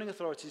submit to governing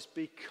authorities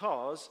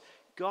because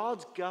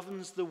God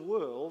governs the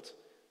world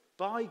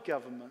by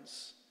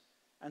governments.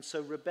 And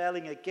so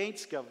rebelling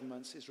against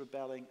governments is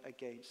rebelling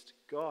against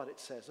God, it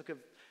says. Look at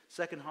the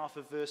second half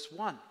of verse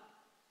 1.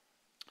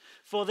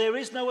 For there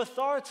is no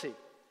authority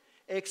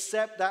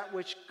except that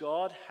which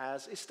God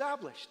has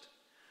established.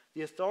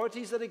 The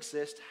authorities that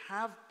exist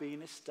have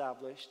been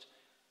established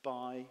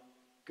by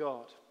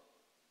God.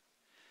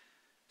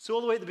 So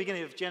all the way at the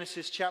beginning of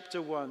Genesis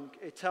chapter 1,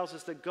 it tells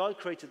us that God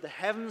created the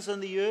heavens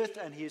and the earth,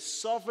 and he is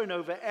sovereign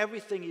over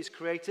everything he's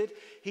created.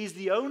 He's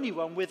the only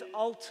one with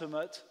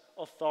ultimate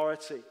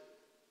authority.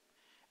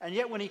 And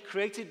yet when he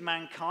created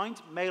mankind,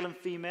 male and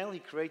female, he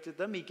created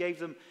them. He gave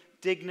them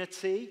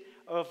dignity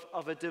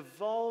of a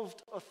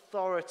devolved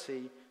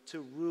authority to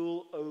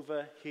rule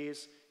over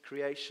his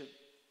creation.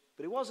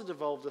 But it was a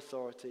devolved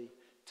authority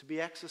to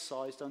be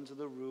exercised under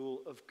the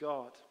rule of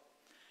God.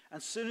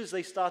 As soon as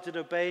they started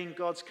obeying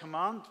God's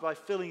command by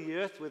filling the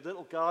earth with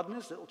little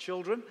gardeners, little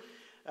children,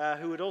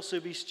 who would also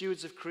be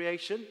stewards of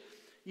creation,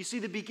 you see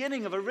the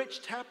beginning of a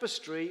rich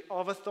tapestry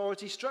of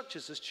authority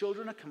structures as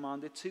children are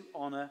commanded to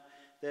honor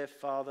their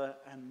father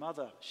and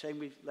mother. Shame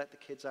we let the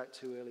kids out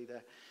too early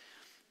there.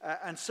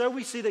 And so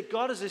we see that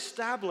God has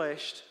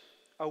established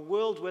a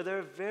world where there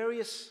are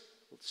various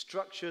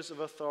structures of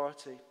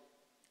authority.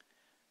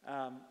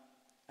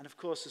 And of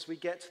course, as we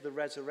get to the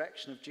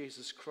resurrection of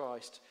Jesus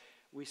Christ,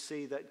 we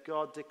see that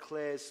God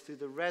declares through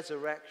the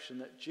resurrection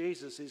that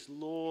Jesus is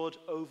Lord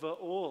over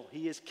all.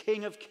 He is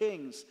King of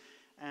kings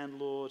and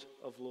Lord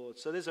of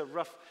lords. So there's a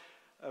rough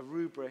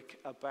rubric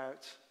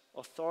about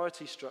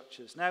authority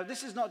structures. Now,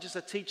 this is not just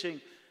a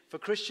teaching for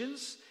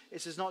Christians.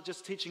 This is not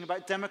just teaching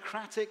about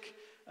democratic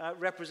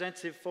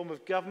representative form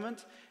of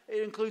government.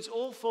 It includes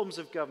all forms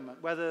of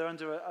government, whether they're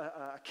under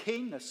a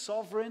king, a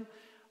sovereign,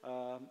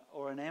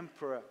 or an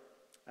emperor.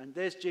 And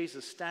there's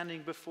Jesus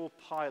standing before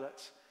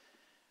Pilate,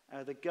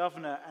 the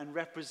governor and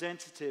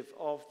representative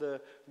of the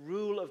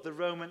rule of the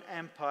Roman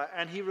Empire.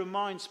 And he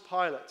reminds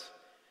Pilate,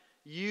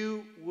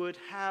 you would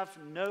have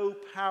no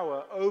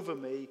power over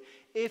me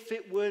if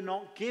it were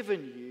not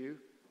given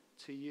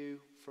to you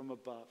from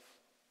above.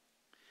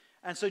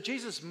 And so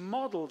Jesus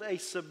modeled a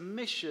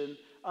submission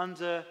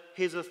under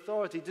his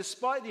authority,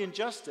 despite the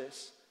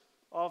injustice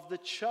of the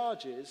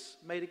charges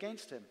made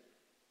against him.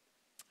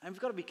 And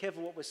we've got to be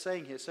careful what we're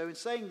saying here. So in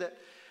saying that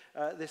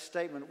this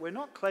statement, we're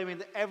not claiming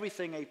that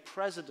everything a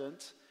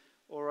president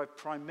or a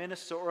prime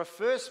minister or a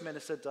first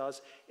minister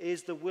does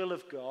is the will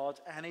of God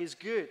and is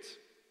good.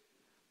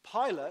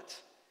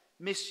 Pilate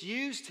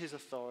misused his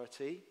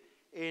authority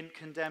in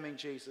condemning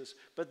Jesus,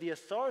 but the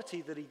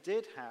authority that he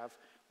did have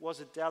was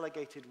a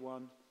delegated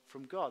one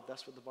from God.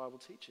 That's what the Bible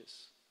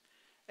teaches.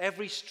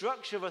 Every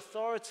structure of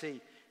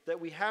authority that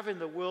we have in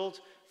the world,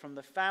 from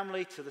the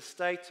family to the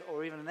state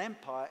or even an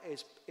empire,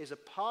 is a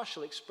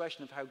partial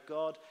expression of how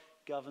God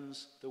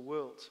governs the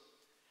world.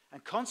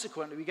 And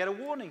consequently, we get a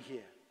warning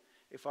here.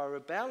 If I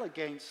rebel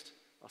against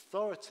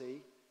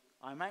authority,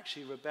 I'm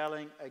actually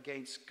rebelling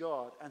against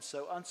God. And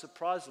so,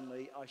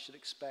 unsurprisingly, I should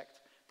expect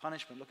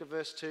punishment. Look at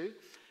verse 2.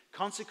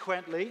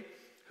 Consequently,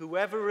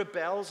 whoever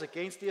rebels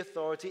against the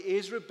authority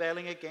is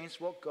rebelling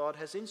against what God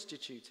has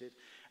instituted.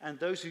 And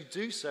those who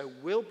do so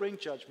will bring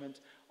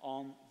judgment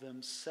on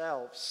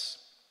themselves.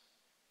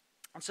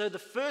 And so the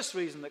first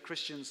reason that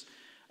Christians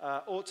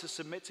ought to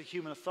submit to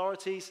human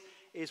authorities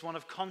is one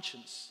of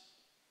conscience,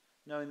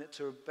 knowing that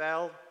to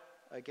rebel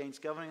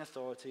against governing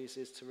authorities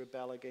is to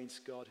rebel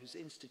against God who's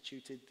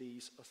instituted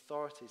these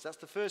authorities. That's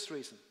the first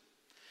reason.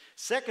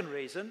 Second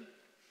reason,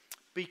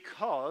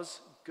 because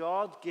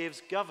God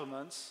gives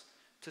governments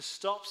to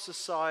stop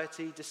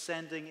society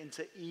descending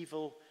into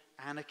evil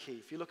anarchy.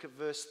 If you look at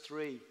verse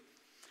 3,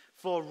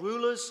 for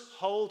rulers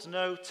hold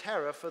no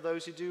terror for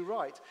those who do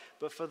right,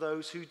 but for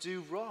those who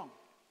do wrong.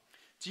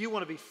 Do you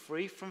want to be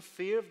free from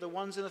fear of the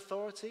ones in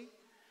authority?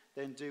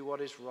 Then do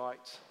what is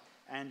right,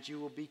 and you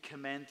will be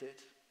commended.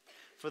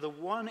 For the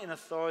one in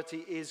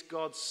authority is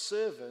God's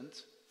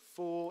servant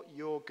for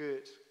your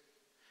good.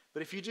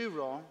 But if you do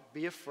wrong,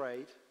 be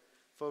afraid,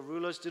 for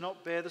rulers do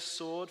not bear the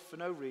sword for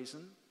no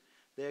reason.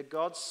 They are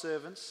God's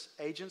servants,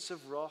 agents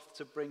of wrath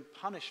to bring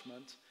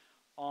punishment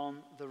on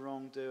the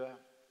wrongdoer.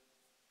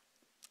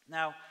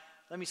 Now,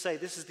 let me say,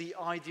 this is the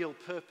ideal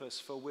purpose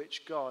for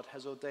which God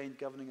has ordained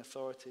governing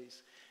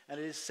authorities. And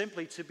it is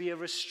simply to be a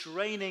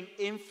restraining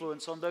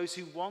influence on those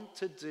who want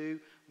to do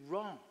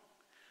wrong.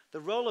 The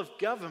role of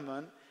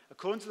government,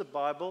 according to the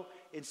Bible,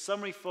 in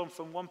summary form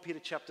from 1 Peter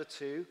chapter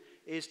 2,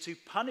 is to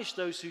punish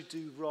those who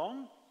do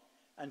wrong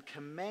and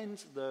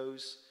commend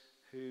those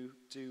who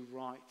do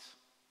right.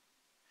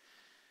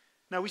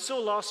 Now, we saw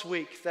last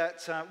week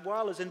that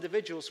while as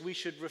individuals we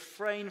should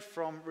refrain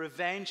from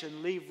revenge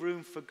and leave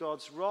room for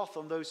God's wrath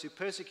on those who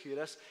persecute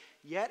us,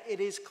 Yet it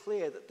is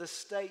clear that the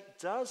state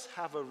does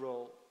have a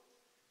role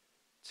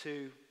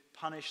to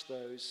punish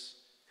those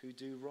who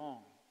do wrong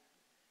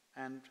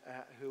and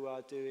who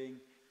are doing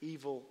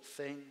evil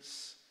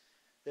things.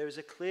 There is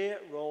a clear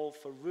role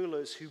for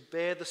rulers who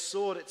bear the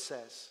sword, it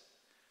says.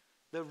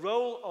 The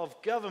role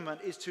of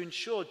government is to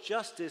ensure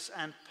justice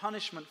and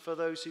punishment for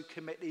those who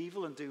commit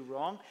evil and do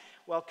wrong,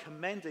 while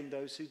commending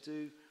those who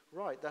do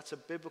right. That's a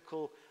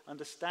biblical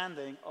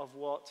understanding of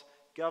what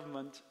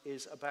government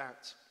is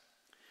about.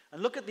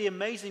 And look at the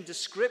amazing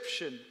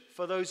description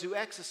for those who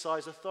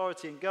exercise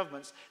authority in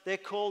governments. They're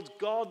called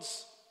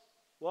God's,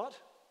 what?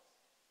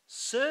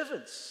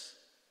 Servants.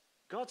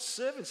 God's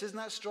servants. Isn't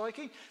that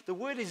striking? The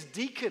word is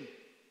deacon.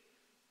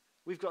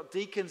 We've got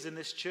deacons in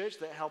this church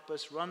that help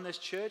us run this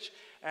church,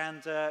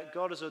 and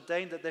God has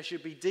ordained that there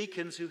should be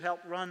deacons who help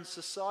run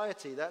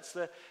society. That's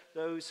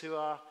those who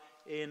are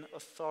in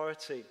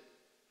authority.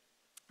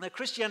 Now,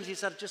 Christianity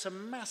has had just a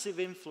massive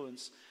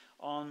influence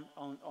on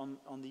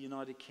the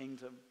United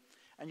Kingdom,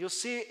 and you'll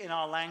see it in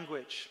our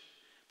language,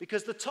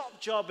 because the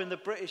top job in the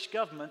British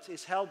government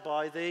is held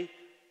by the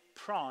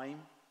Prime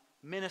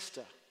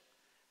Minister.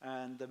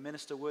 And the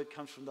minister word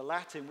comes from the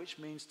Latin, which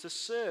means to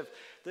serve.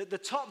 The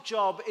top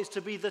job is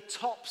to be the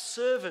top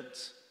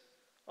servant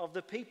of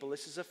the people.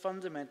 This is a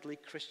fundamentally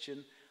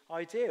Christian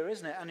idea,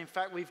 isn't it? And in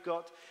fact, we've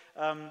got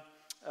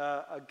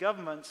a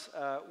government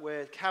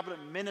where cabinet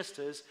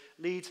ministers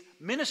lead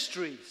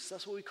ministries.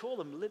 That's what we call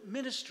them,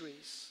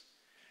 ministries.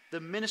 The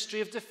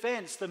Ministry of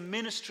Defense, the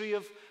Ministry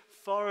of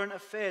Foreign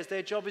Affairs.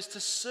 Their job is to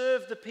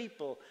serve the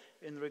people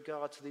in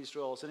regard to these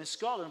roles. And in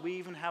Scotland, we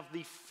even have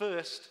the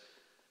first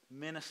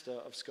Minister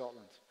of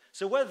Scotland.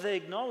 So whether they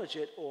acknowledge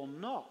it or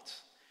not,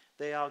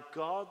 they are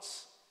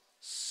God's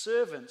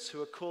servants who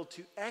are called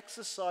to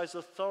exercise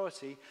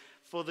authority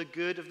for the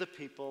good of the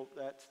people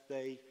that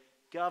they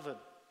govern.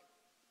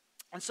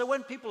 And so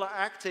when people are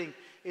acting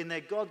in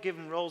their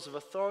God-given roles of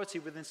authority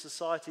within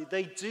society,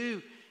 they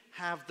do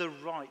have the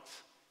right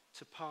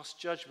to pass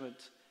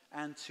judgment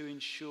and to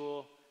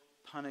ensure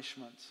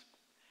punishment.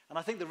 And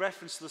I think the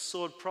reference to the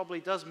sword probably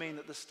does mean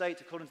that the state,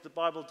 according to the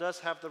Bible, does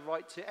have the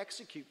right to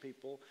execute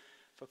people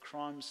for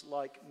crimes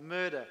like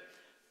murder.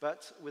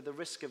 But with the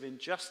risk of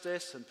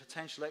injustice and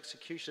potential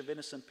execution of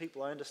innocent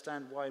people, I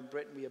understand why in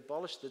Britain we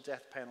abolished the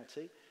death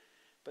penalty,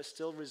 but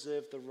still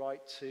reserve the right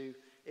to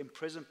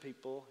imprison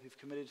people who've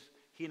committed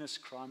heinous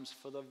crimes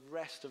for the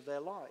rest of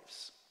their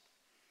lives.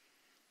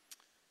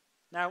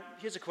 Now,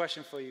 here's a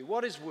question for you.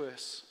 What is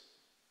worse?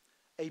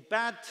 A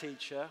bad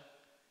teacher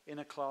in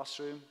a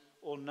classroom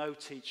or no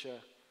teacher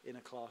in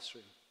a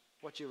classroom?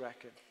 What do you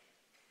reckon?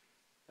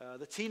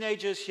 The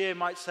teenagers here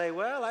might say,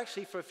 well,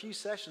 actually, for a few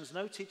sessions,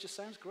 no teacher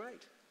sounds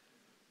great.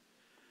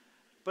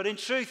 But in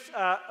truth,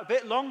 a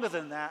bit longer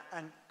than that,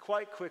 and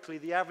quite quickly,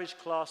 the average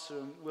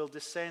classroom will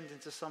descend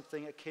into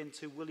something akin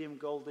to William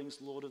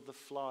Golding's Lord of the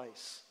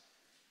Flies.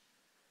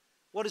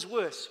 What is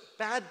worse,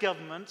 bad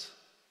government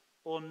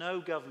or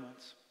no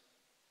government?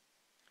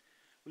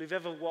 Well, if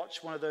you've ever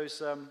watched one of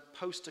those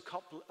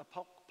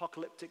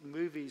post-apocalyptic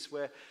movies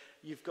where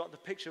you've got the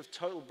picture of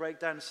total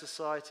breakdown in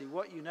society,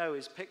 what you know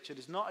is pictured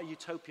is not a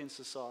utopian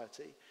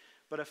society,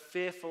 but a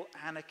fearful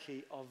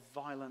anarchy of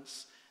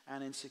violence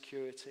and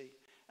insecurity.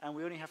 And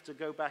we only have to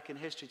go back in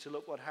history to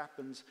look what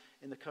happened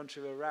in the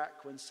country of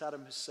Iraq when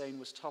Saddam Hussein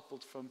was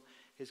toppled from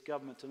his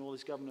government and all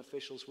his government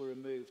officials were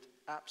removed.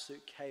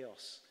 Absolute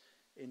chaos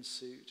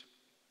ensued.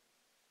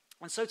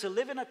 And so to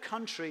live in a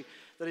country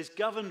that is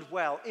governed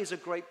well is a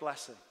great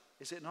blessing,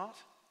 is it not?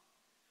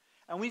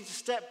 And we need to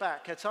step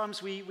back. At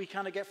times we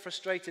kind of get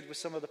frustrated with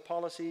some of the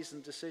policies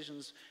and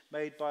decisions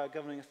made by our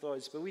governing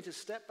authorities, but we need to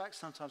step back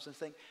sometimes and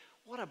think,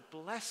 what a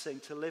blessing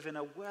to live in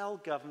a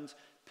well-governed,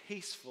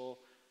 peaceful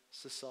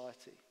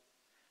society.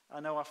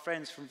 I know our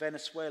friends from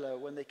Venezuela,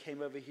 when they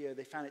came over here,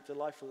 they found it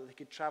delightful that they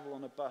could travel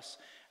on a bus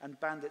and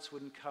bandits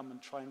wouldn't come and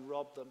try and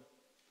rob them,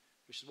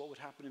 which is what would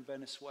happen in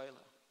Venezuela.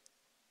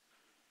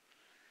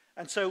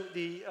 And so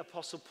the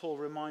Apostle Paul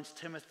reminds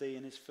Timothy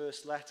in his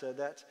first letter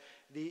that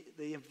the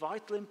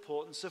vital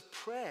importance of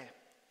prayer,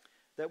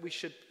 that we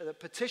should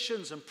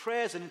petitions and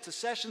prayers and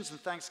intercessions and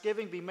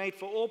thanksgiving be made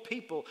for all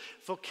people,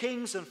 for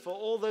kings and for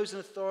all those in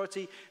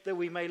authority, that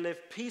we may live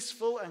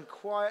peaceful and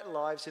quiet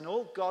lives in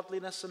all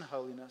godliness and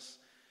holiness.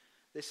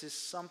 This is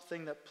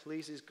something that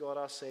pleases God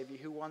our Savior,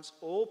 who wants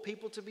all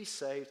people to be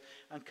saved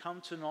and come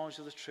to knowledge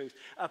of the truth.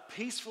 A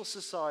peaceful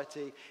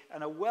society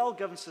and a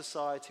well-governed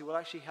society will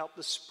actually help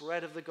the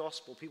spread of the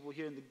gospel, people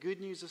hearing the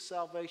good news of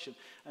salvation.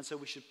 And so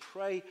we should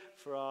pray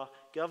for our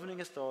governing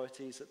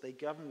authorities that they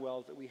govern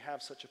well, that we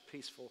have such a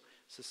peaceful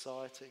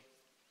society.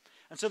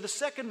 And so the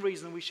second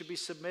reason we should be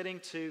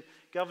submitting to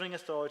governing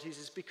authorities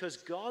is because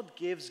God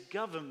gives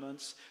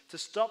governments to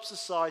stop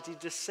society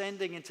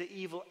descending into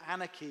evil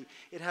anarchy.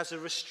 It has a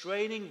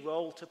restraining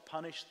role to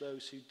punish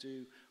those who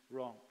do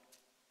wrong.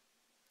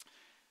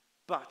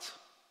 But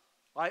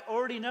I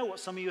already know what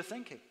some of you are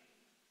thinking.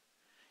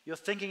 You're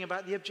thinking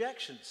about the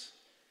objections.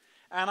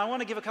 And I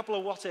want to give a couple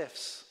of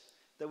what-ifs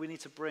that we need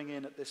to bring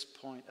in at this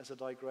point as a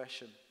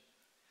digression.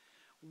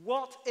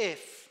 What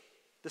if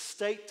the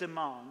state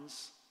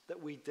demands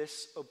that we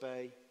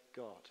disobey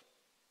God?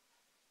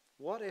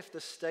 What if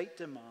the state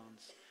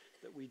demands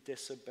that we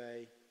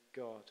disobey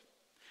God?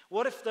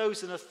 What if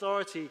those in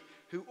authority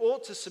who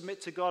ought to submit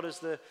to God as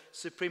the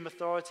supreme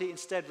authority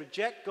instead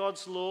reject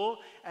God's law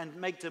and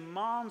make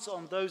demands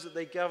on those that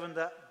they govern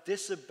that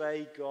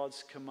disobey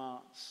God's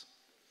commands?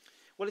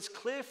 Well, it's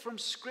clear from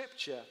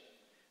Scripture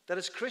that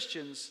as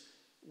Christians,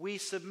 we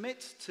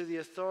submit to the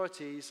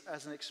authorities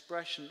as an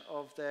expression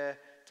of their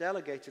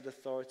delegated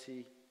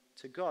authority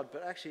to God.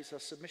 But actually, it's our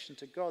submission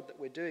to God that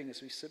we're doing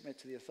as we submit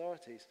to the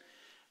authorities.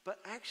 But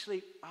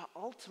actually, our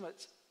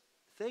ultimate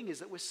thing is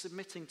that we're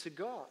submitting to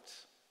God.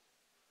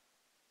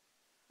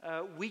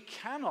 We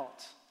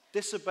cannot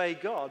disobey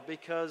God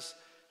because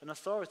an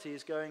authority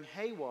is going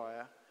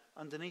haywire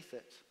underneath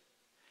it.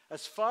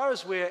 As far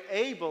as we're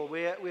able,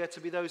 we are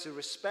to be those who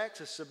respect,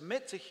 to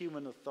submit to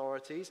human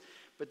authorities,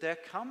 but there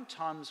come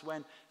times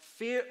when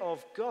fear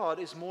of God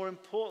is more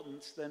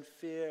important than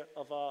fear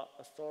of our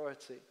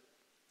authority.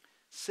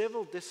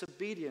 Civil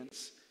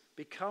disobedience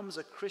becomes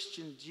a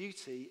Christian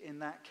duty in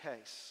that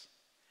case.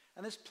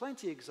 And there's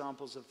plenty of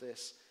examples of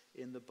this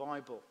in the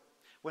Bible.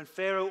 When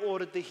Pharaoh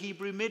ordered the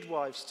Hebrew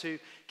midwives to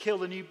kill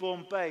the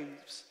newborn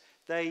babes,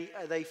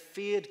 they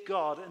feared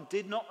God and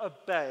did not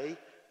obey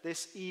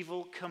this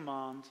evil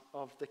command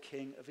of the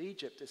king of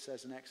Egypt, it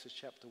says in Exodus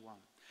chapter 1.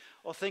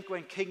 Or think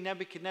when King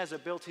Nebuchadnezzar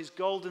built his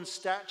golden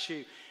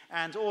statue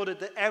and ordered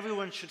that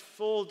everyone should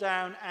fall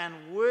down and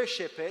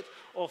worship it,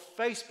 or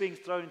face being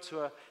thrown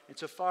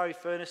into a fiery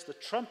furnace, the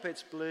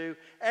trumpets blew,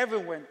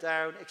 everyone went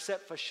down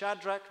except for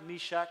Shadrach,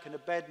 Meshach, and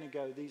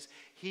Abednego, these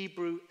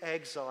Hebrew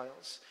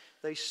exiles.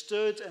 They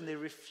stood and they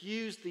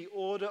refused the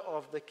order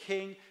of the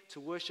king to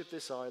worship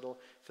this idol,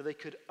 for they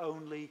could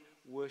only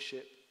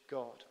worship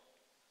God.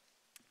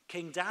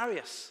 King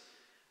Darius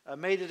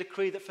made a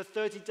decree that for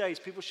 30 days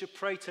people should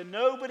pray to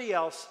nobody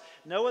else,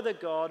 no other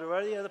god or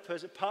any other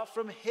person apart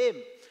from him.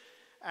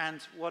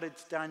 And what did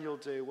Daniel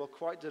do? Well,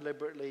 quite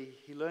deliberately,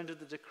 he learned of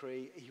the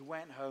decree, he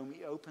went home,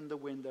 he opened the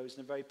windows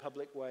in a very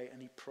public way,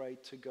 and he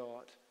prayed to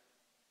God.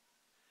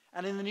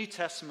 And in the New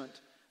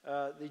Testament,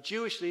 the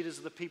Jewish leaders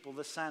of the people,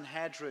 the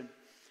Sanhedrin,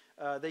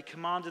 they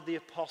commanded the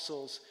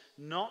apostles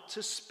not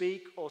to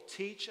speak or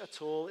teach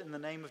at all in the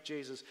name of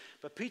Jesus.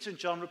 But Peter and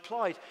John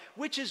replied,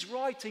 "Which is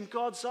right in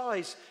God's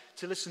eyes,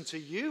 to listen to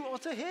you or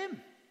to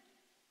him?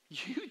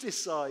 You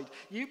decide.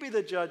 You be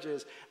the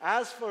judges.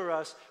 As for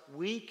us,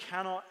 we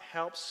cannot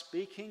help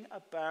speaking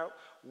about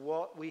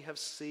what we have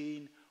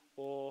seen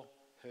or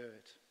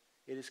heard."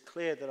 It is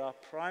clear that our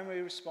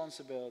primary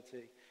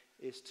responsibility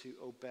is to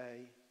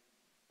obey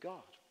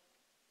God.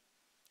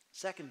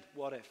 Second,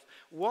 what if?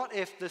 What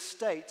if the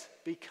state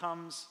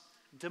becomes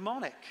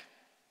demonic?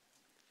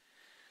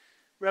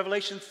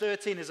 Revelation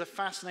 13 is a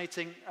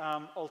fascinating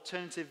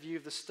alternative view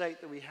of the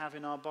state that we have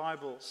in our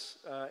Bibles.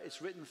 It's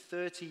written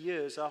 30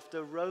 years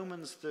after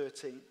Romans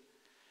 13.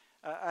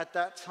 At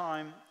that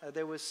time,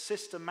 there was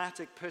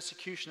systematic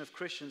persecution of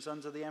Christians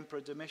under the Emperor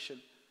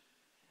Domitian.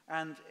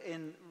 And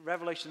in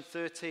Revelation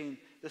 13,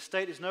 the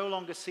state is no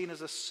longer seen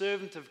as a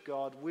servant of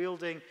God,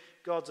 wielding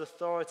God's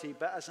authority,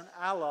 but as an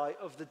ally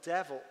of the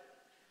devil,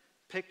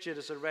 pictured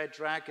as a red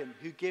dragon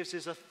who gives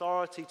his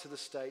authority to the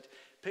state,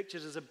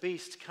 pictured as a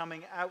beast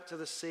coming out to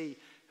the sea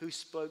who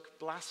spoke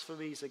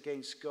blasphemies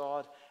against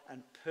God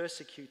and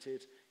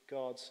persecuted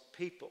God's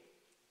people.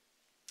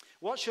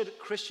 What should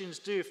Christians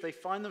do if they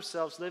find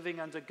themselves living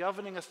under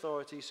governing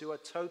authorities who are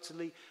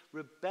totally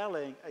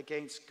rebelling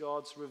against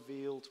God's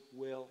revealed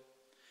will?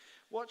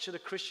 What should a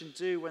Christian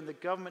do when the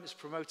government is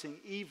promoting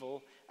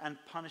evil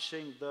and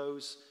punishing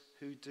those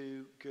who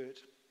do good?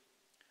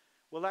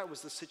 Well, that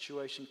was the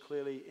situation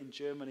clearly in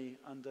Germany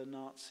under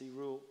Nazi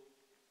rule.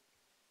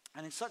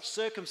 And in such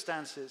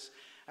circumstances,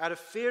 out of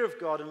fear of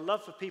God and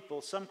love for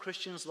people, some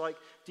Christians like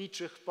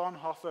Dietrich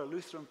Bonhoeffer, a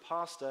Lutheran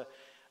pastor,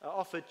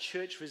 offered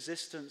church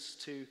resistance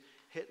to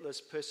Hitler's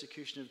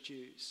persecution of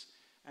Jews.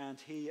 And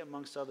he,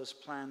 amongst others,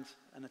 planned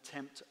an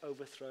attempt to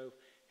overthrow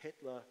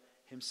Hitler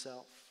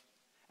himself.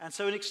 And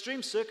so in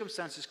extreme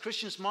circumstances,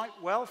 Christians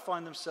might well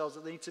find themselves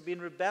that they need to be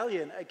in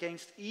rebellion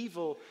against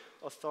evil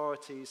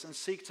authorities and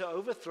seek to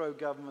overthrow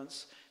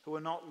governments who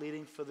are not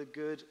leading for the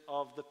good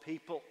of the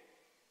people.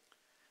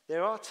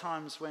 There are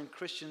times when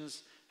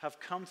Christians have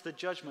come to the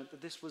judgment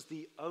that this was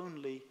the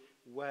only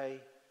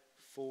way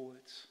forward.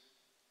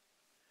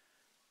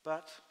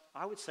 But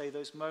I would say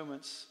those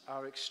moments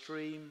are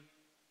extreme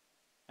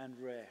and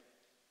rare.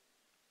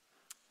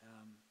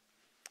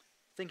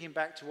 Thinking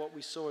back to what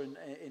we saw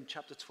in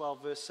chapter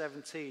 12, verse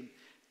 17,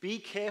 be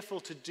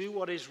careful to do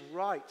what is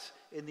right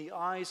in the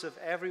eyes of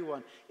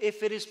everyone.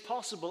 If it is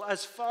possible,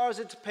 as far as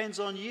it depends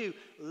on you,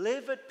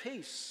 live at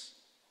peace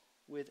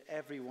with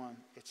everyone,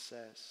 it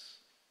says.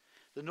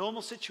 The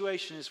normal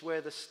situation is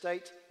where the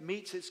state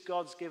meets its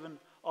God's given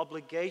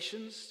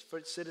obligations for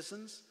its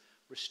citizens,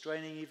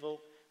 restraining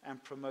evil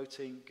and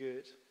promoting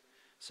good.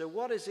 So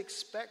what is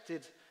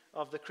expected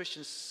of the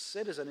Christian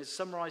citizen is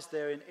summarized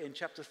there in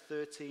chapter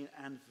 13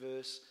 and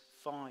verse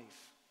 5.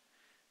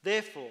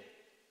 Therefore,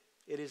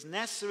 it is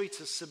necessary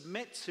to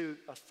submit to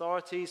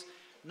authorities,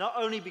 not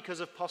only because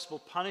of possible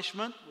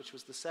punishment, which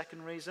was the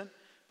second reason,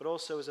 but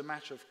also as a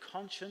matter of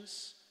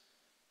conscience,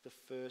 the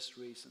first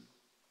reason.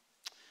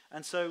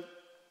 And so,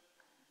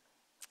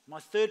 my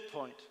third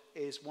point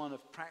is one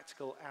of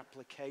practical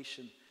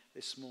application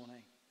this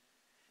morning.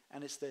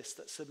 And it's this,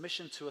 that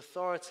submission to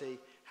authority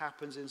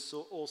happens in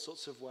all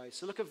sorts of ways.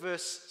 So look at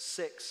verse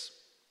 6.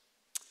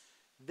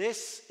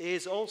 This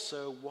is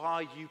also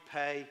why you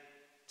pay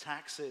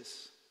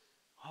taxes.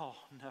 Oh,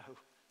 no.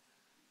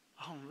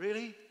 Oh,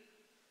 really?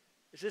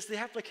 Is this the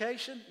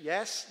application?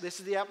 Yes, this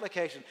is the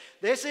application.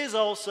 This is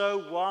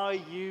also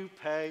why you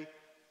pay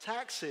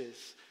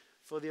taxes.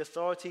 For the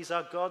authorities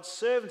are God's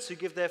servants who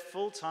give their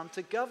full time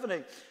to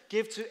governing.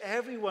 Give to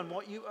everyone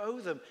what you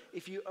owe them.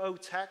 If you owe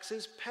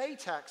taxes, pay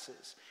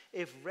taxes.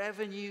 If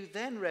revenue,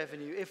 then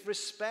revenue. If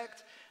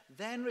respect,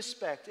 then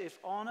respect. If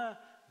honor,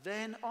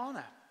 then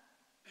honor.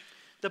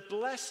 The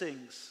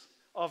blessings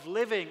of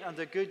living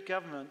under good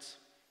government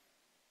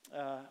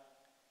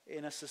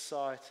in a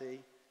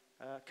society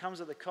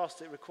comes at the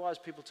cost. It requires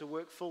people to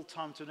work full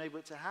time to enable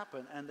it to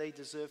happen, and they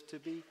deserve to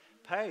be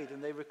paid,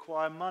 and they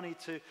require money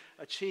to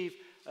achieve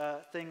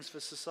things for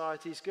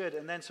society's good.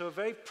 And then, so a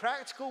very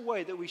practical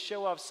way that we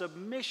show our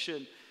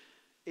submission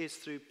is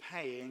through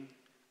paying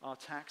our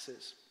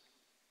taxes.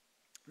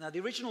 Now, the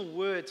original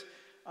word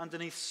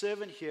underneath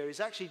servant here is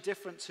actually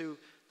different to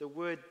the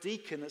word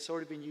deacon that's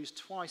already been used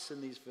twice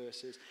in these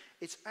verses.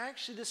 It's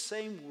actually the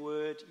same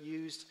word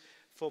used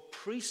for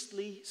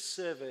priestly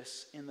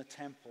service in the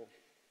temple.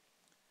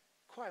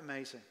 Quite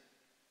amazing.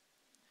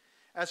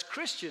 As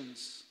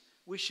Christians,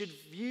 we should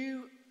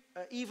view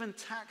even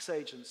tax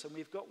agents, and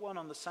we've got one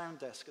on the sound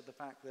desk at the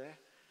back there,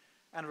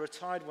 and a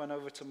retired one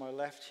over to my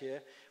left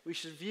here. We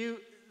should view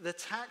the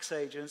tax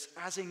agents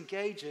as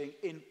engaging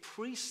in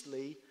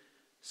priestly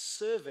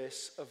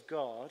service of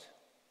God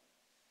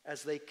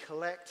as they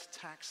collect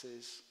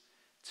taxes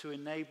to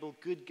enable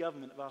good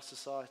government of our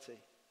society.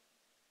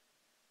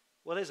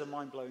 Well, there's a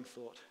mind-blowing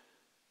thought.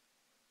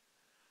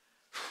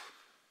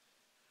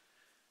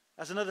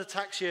 As another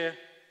tax year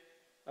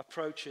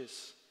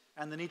approaches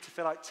and the need to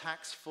fill out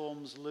tax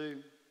forms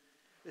loom,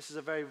 this is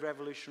a very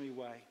revolutionary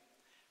way.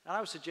 And I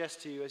would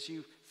suggest to you, as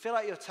you fill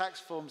out your tax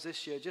forms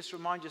this year, just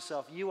remind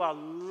yourself you are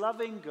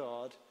loving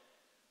God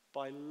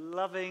by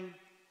loving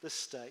the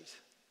state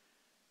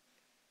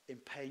in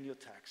paying your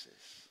taxes.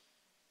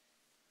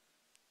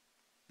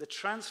 The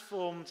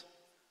transformed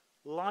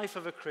life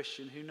of a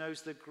Christian who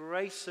knows the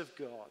grace of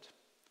God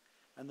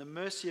and the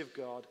mercy of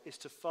God is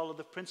to follow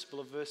the principle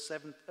of verse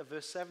 7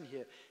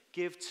 here.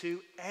 Give to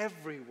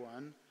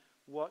everyone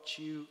what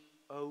you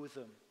owe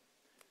them.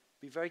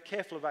 Be very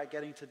careful about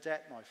getting into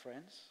debt, my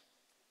friends.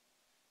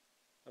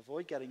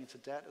 Avoid getting into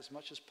debt as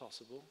much as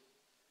possible.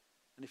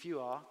 And if you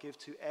are, give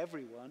to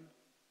everyone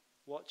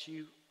what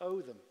you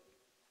owe them.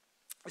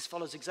 This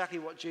follows exactly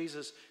what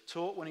Jesus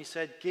taught when he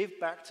said, give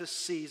back to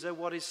Caesar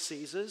what is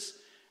Caesar's,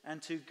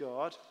 and to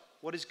God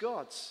what is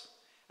God's.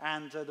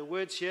 And the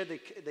words here,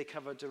 they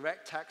cover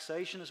direct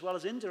taxation as well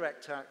as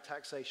indirect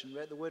taxation,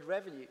 the word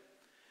revenue.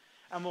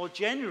 And more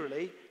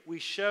generally, we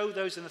show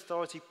those in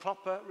authority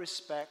proper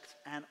respect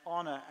and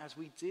honor as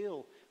we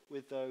deal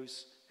with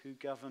those who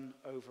govern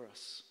over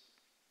us.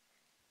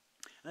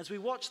 And as we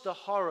watch the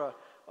horror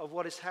of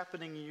what is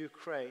happening in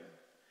Ukraine,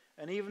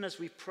 and even as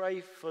we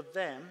pray for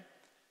them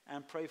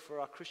and pray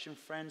for our Christian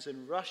friends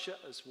in Russia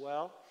as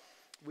well,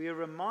 we are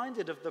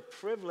reminded of the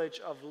privilege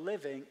of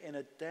living in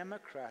a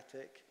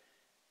democratic,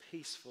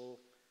 peaceful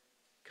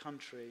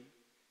country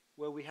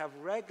where we have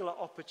regular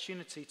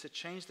opportunity to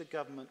change the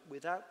government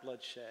without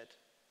bloodshed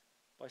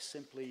by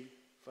simply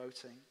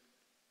voting.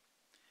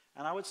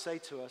 And I would say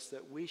to us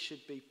that we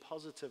should be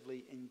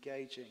positively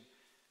engaging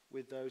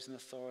with those in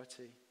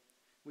authority.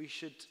 We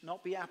should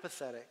not be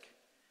apathetic.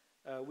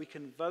 We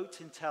can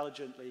vote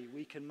intelligently.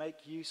 We can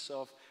make use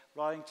of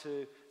writing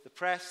to the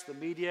press, the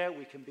media.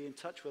 We can be in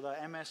touch with our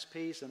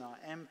MSPs and our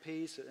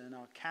MPs and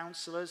our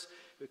councillors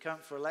who come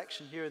for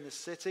election here in the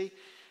city.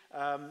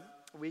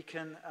 We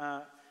can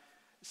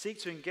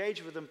seek to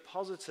engage with them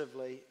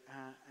positively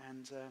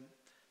and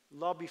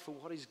lobby for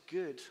what is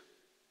good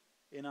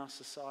in our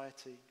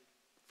society,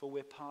 for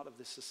we're part of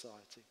this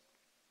society.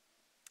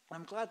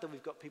 I'm glad that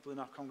we've got people in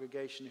our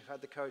congregation who've had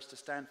the courage to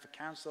stand for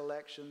council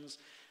elections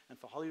and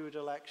for Holyrood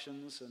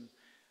elections, and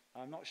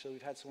I'm not sure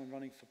we've had someone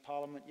running for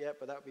Parliament yet,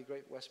 but that would be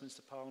great,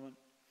 Westminster Parliament.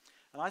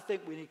 And I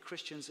think we need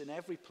Christians in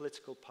every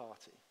political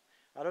party.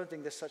 I don't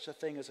think there's such a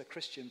thing as a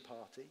Christian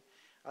party.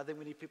 I think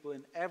we need people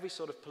in every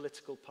sort of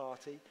political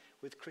party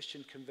with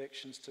Christian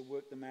convictions to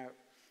work them out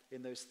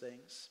in those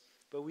things.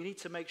 But we need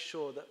to make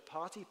sure that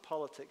party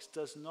politics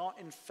does not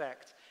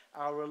infect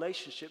our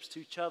relationships to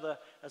each other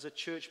as a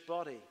church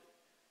body.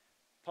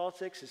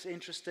 Politics is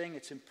interesting,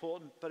 it's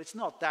important, but it's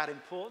not that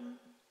important.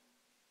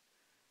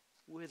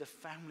 We're the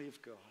family of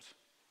God.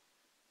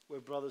 We're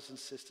brothers and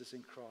sisters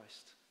in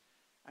Christ.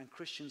 And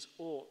Christians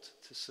ought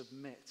to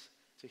submit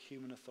to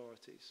human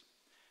authorities.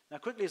 Now,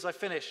 quickly as I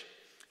finish,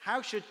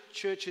 how should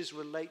churches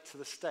relate to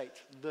the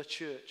state? The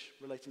church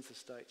relating to the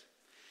state.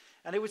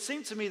 And it would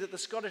seem to me that the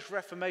Scottish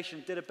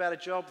Reformation did a better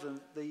job than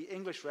the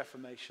English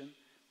Reformation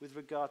with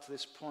regard to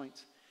this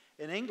point.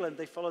 In England,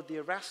 they followed the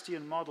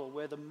Erastian model,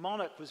 where the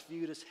monarch was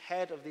viewed as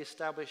head of the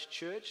established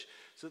church,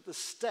 so that the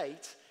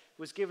state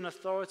was given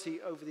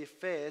authority over the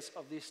affairs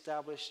of the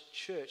established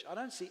church. I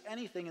don't see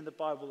anything in the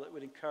Bible that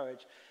would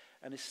encourage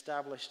an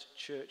established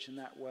church in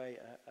that way,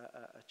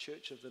 a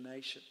church of the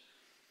nation.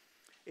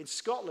 In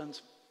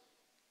Scotland,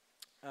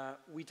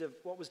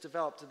 what was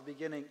developed at the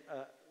beginning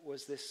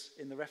was this,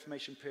 in the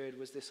Reformation period,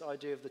 was this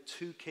idea of the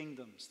two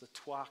kingdoms, the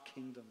twa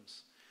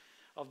kingdoms,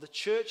 of the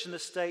church and the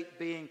state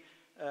being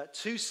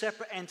two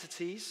separate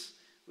entities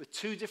with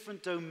two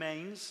different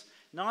domains.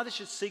 Neither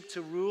should seek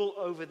to rule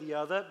over the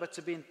other, but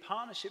to be in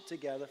partnership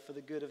together for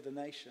the good of the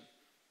nation.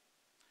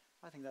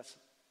 I think that's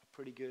a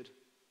pretty good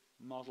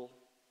model.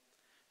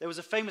 There was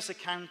a famous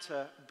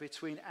encounter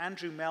between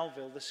Andrew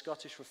Melville, the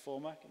Scottish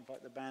reformer, I can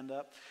invite the band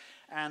up,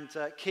 and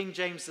King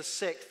James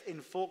VI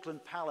in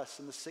Falkland Palace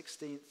in the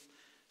 16th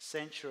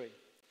century.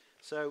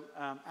 So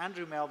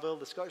Andrew Melville,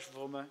 the Scottish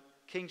reformer,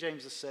 King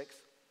James VI,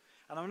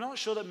 and I'm not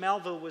sure that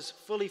Melville was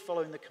fully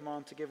following the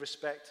command to give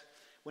respect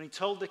when he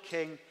told the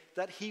king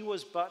that he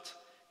was but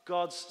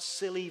God's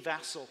silly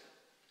vassal.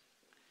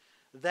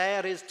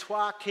 There is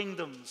twa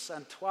kingdoms,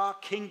 and twa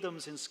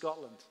kingdoms in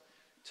Scotland.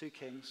 Two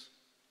kings,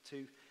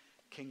 two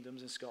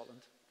kingdoms in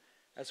Scotland.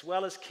 As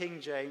well as King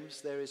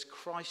James, there is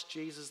Christ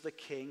Jesus, the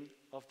King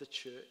of the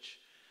church,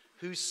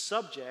 whose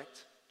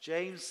subject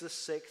James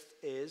VI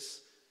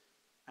is,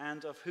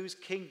 and of whose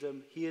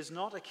kingdom he is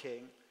not a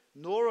king,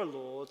 nor a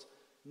lord,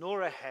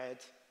 nor a head,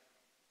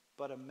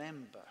 but a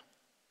member.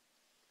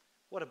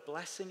 What a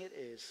blessing it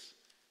is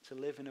to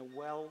live in a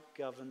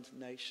well-governed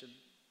nation.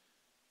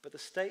 But the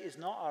state is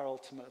not our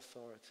ultimate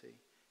authority.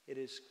 It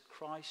is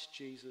Christ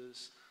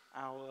Jesus,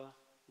 our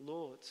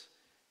Lord,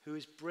 who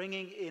is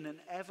bringing in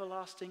an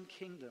everlasting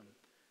kingdom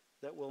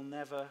that will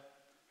never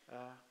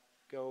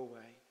go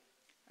away.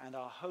 And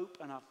our hope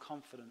and our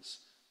confidence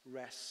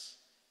rests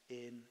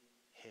in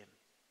him.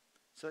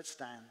 So let's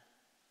stand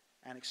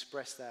and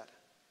express that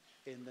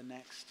in the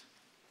next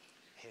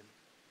hymn.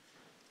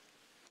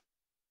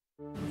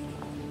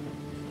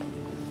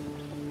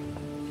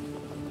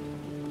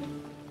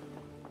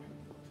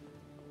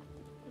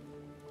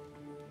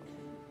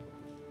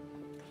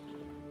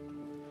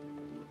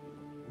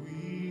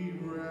 We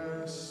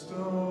rest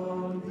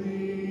on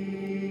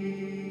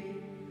thee,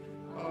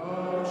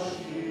 our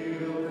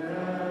shield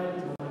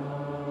and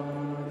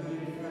our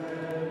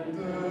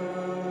defender.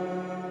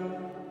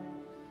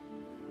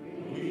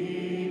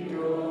 We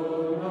go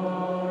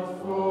not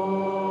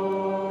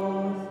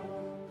forth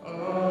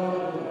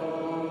alone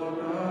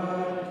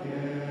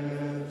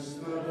against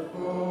the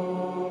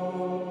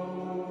foe.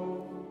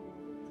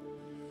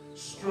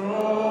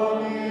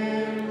 Strong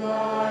in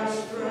thy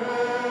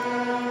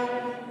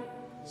strength,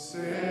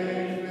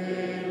 safe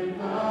in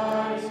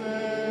thy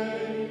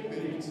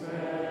saving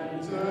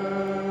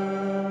tender,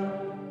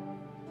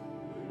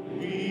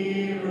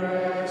 we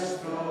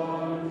rest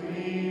on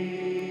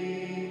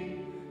thee,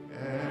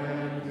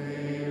 and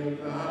in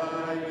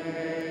thy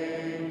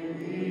name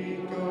we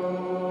go.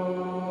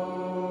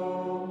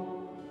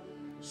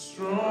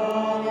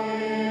 Strong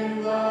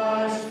in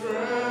thy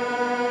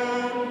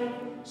strength,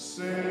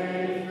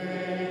 safe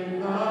in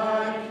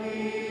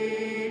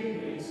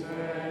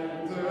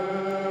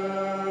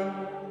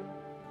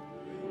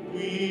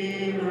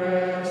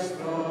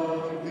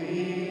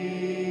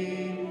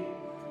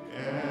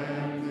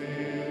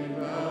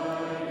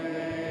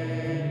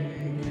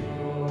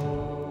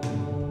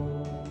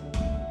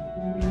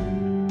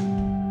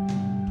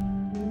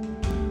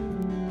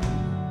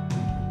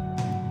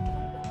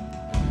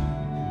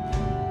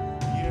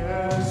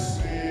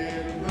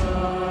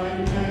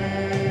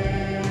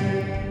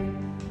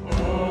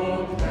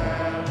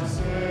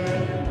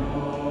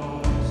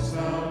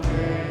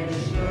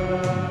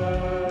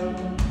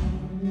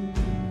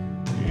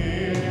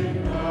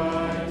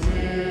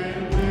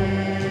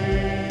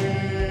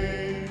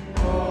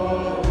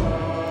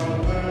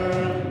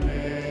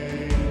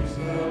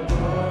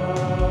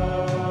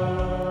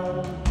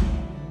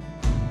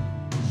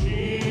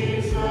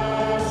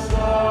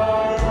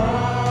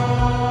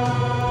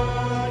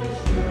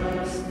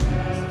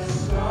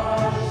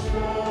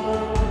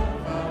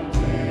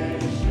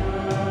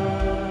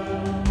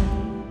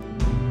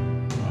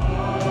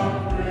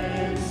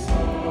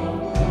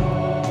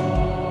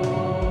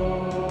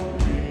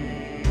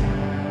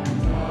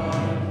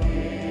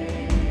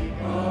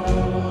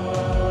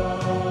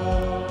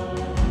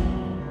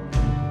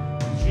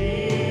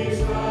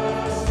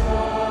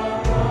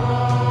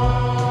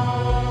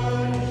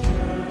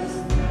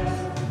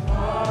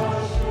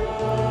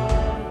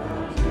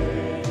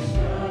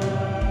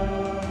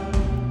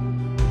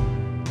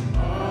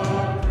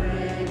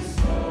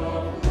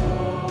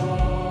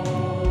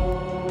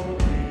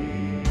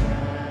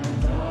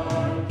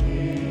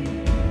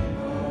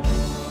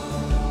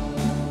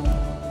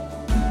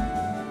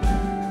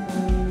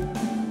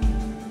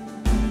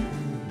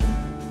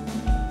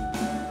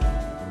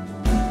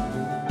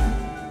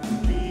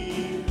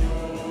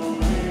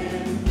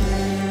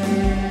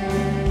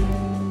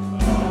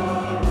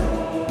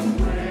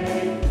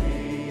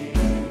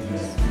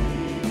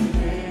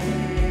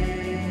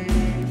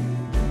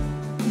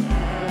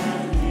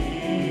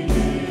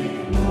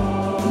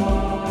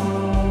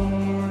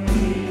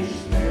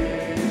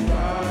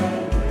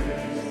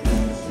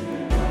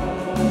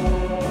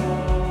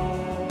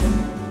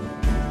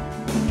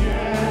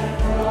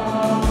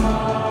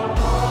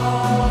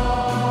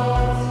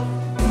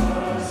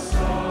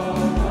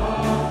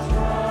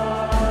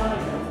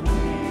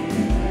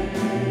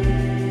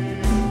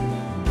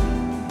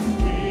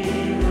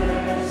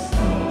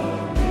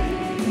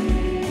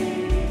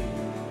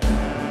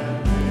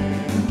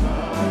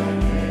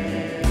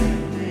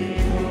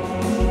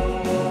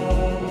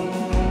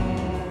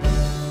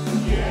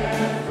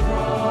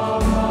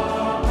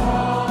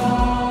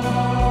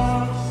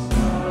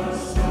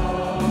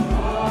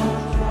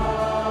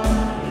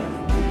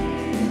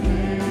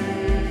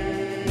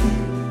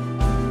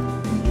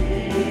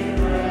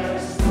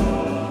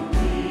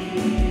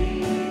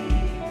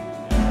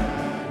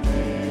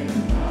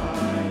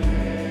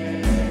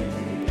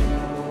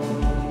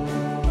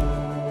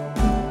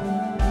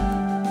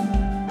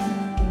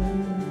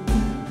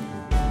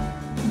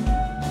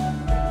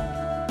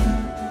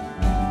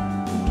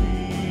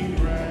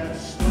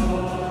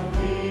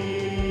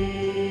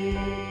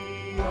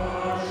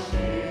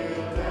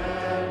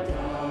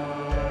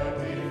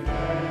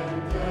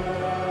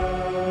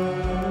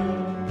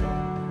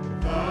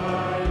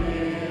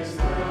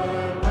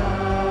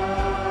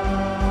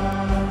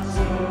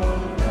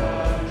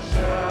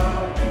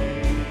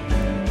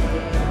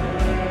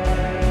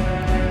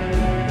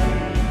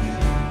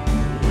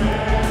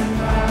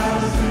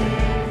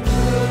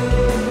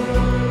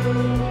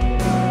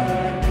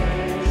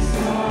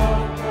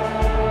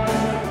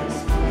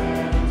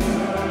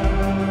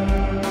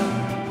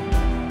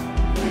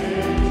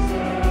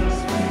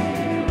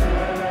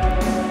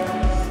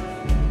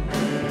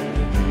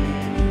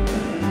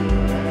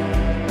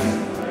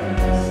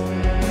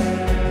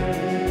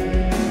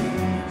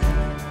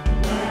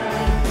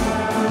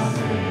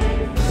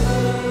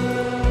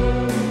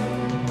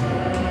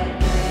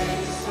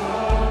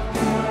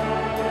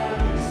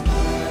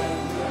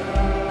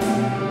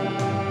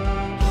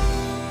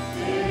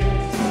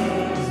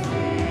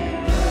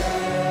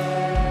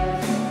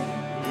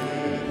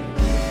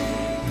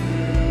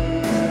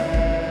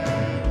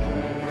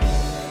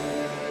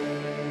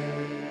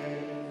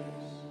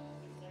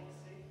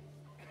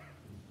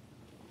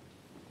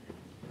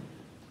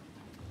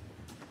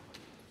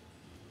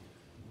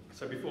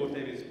So before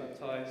David's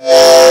baptized,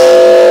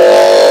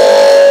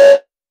 I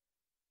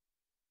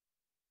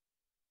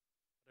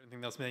don't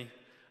think that's me.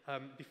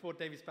 Before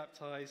David's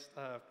baptized,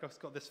 I've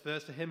just got this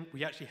verse for him.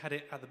 We actually had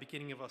it at the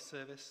beginning of our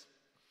service.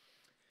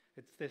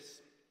 It's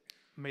this: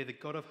 may the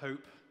God of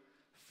hope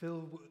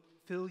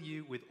fill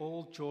you with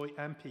all joy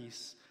and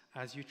peace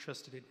as you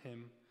trusted in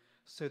him,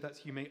 so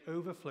that you may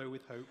overflow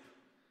with hope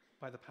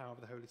by the power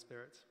of the Holy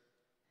Spirit.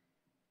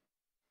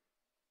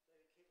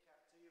 David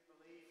Kitcat, do you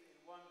believe in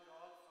one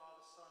God,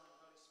 Father, Son, and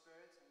Holy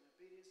Spirit, and in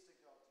obedience to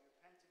God, do you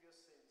repent of your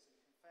sins and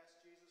confess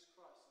Jesus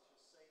Christ as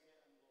your Saviour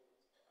and Lord?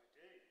 I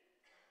do.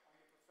 On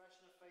your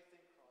profession of faith in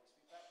Christ,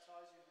 we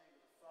baptize you in the name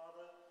of the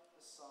Father,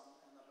 the Son,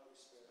 and the Holy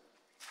Spirit.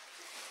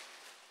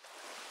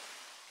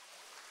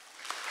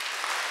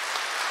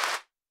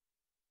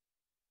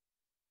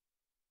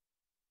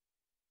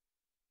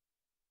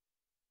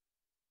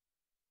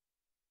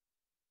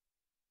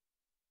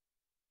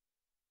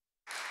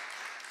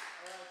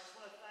 I just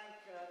want to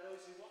thank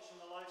those who watch on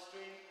the live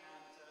stream.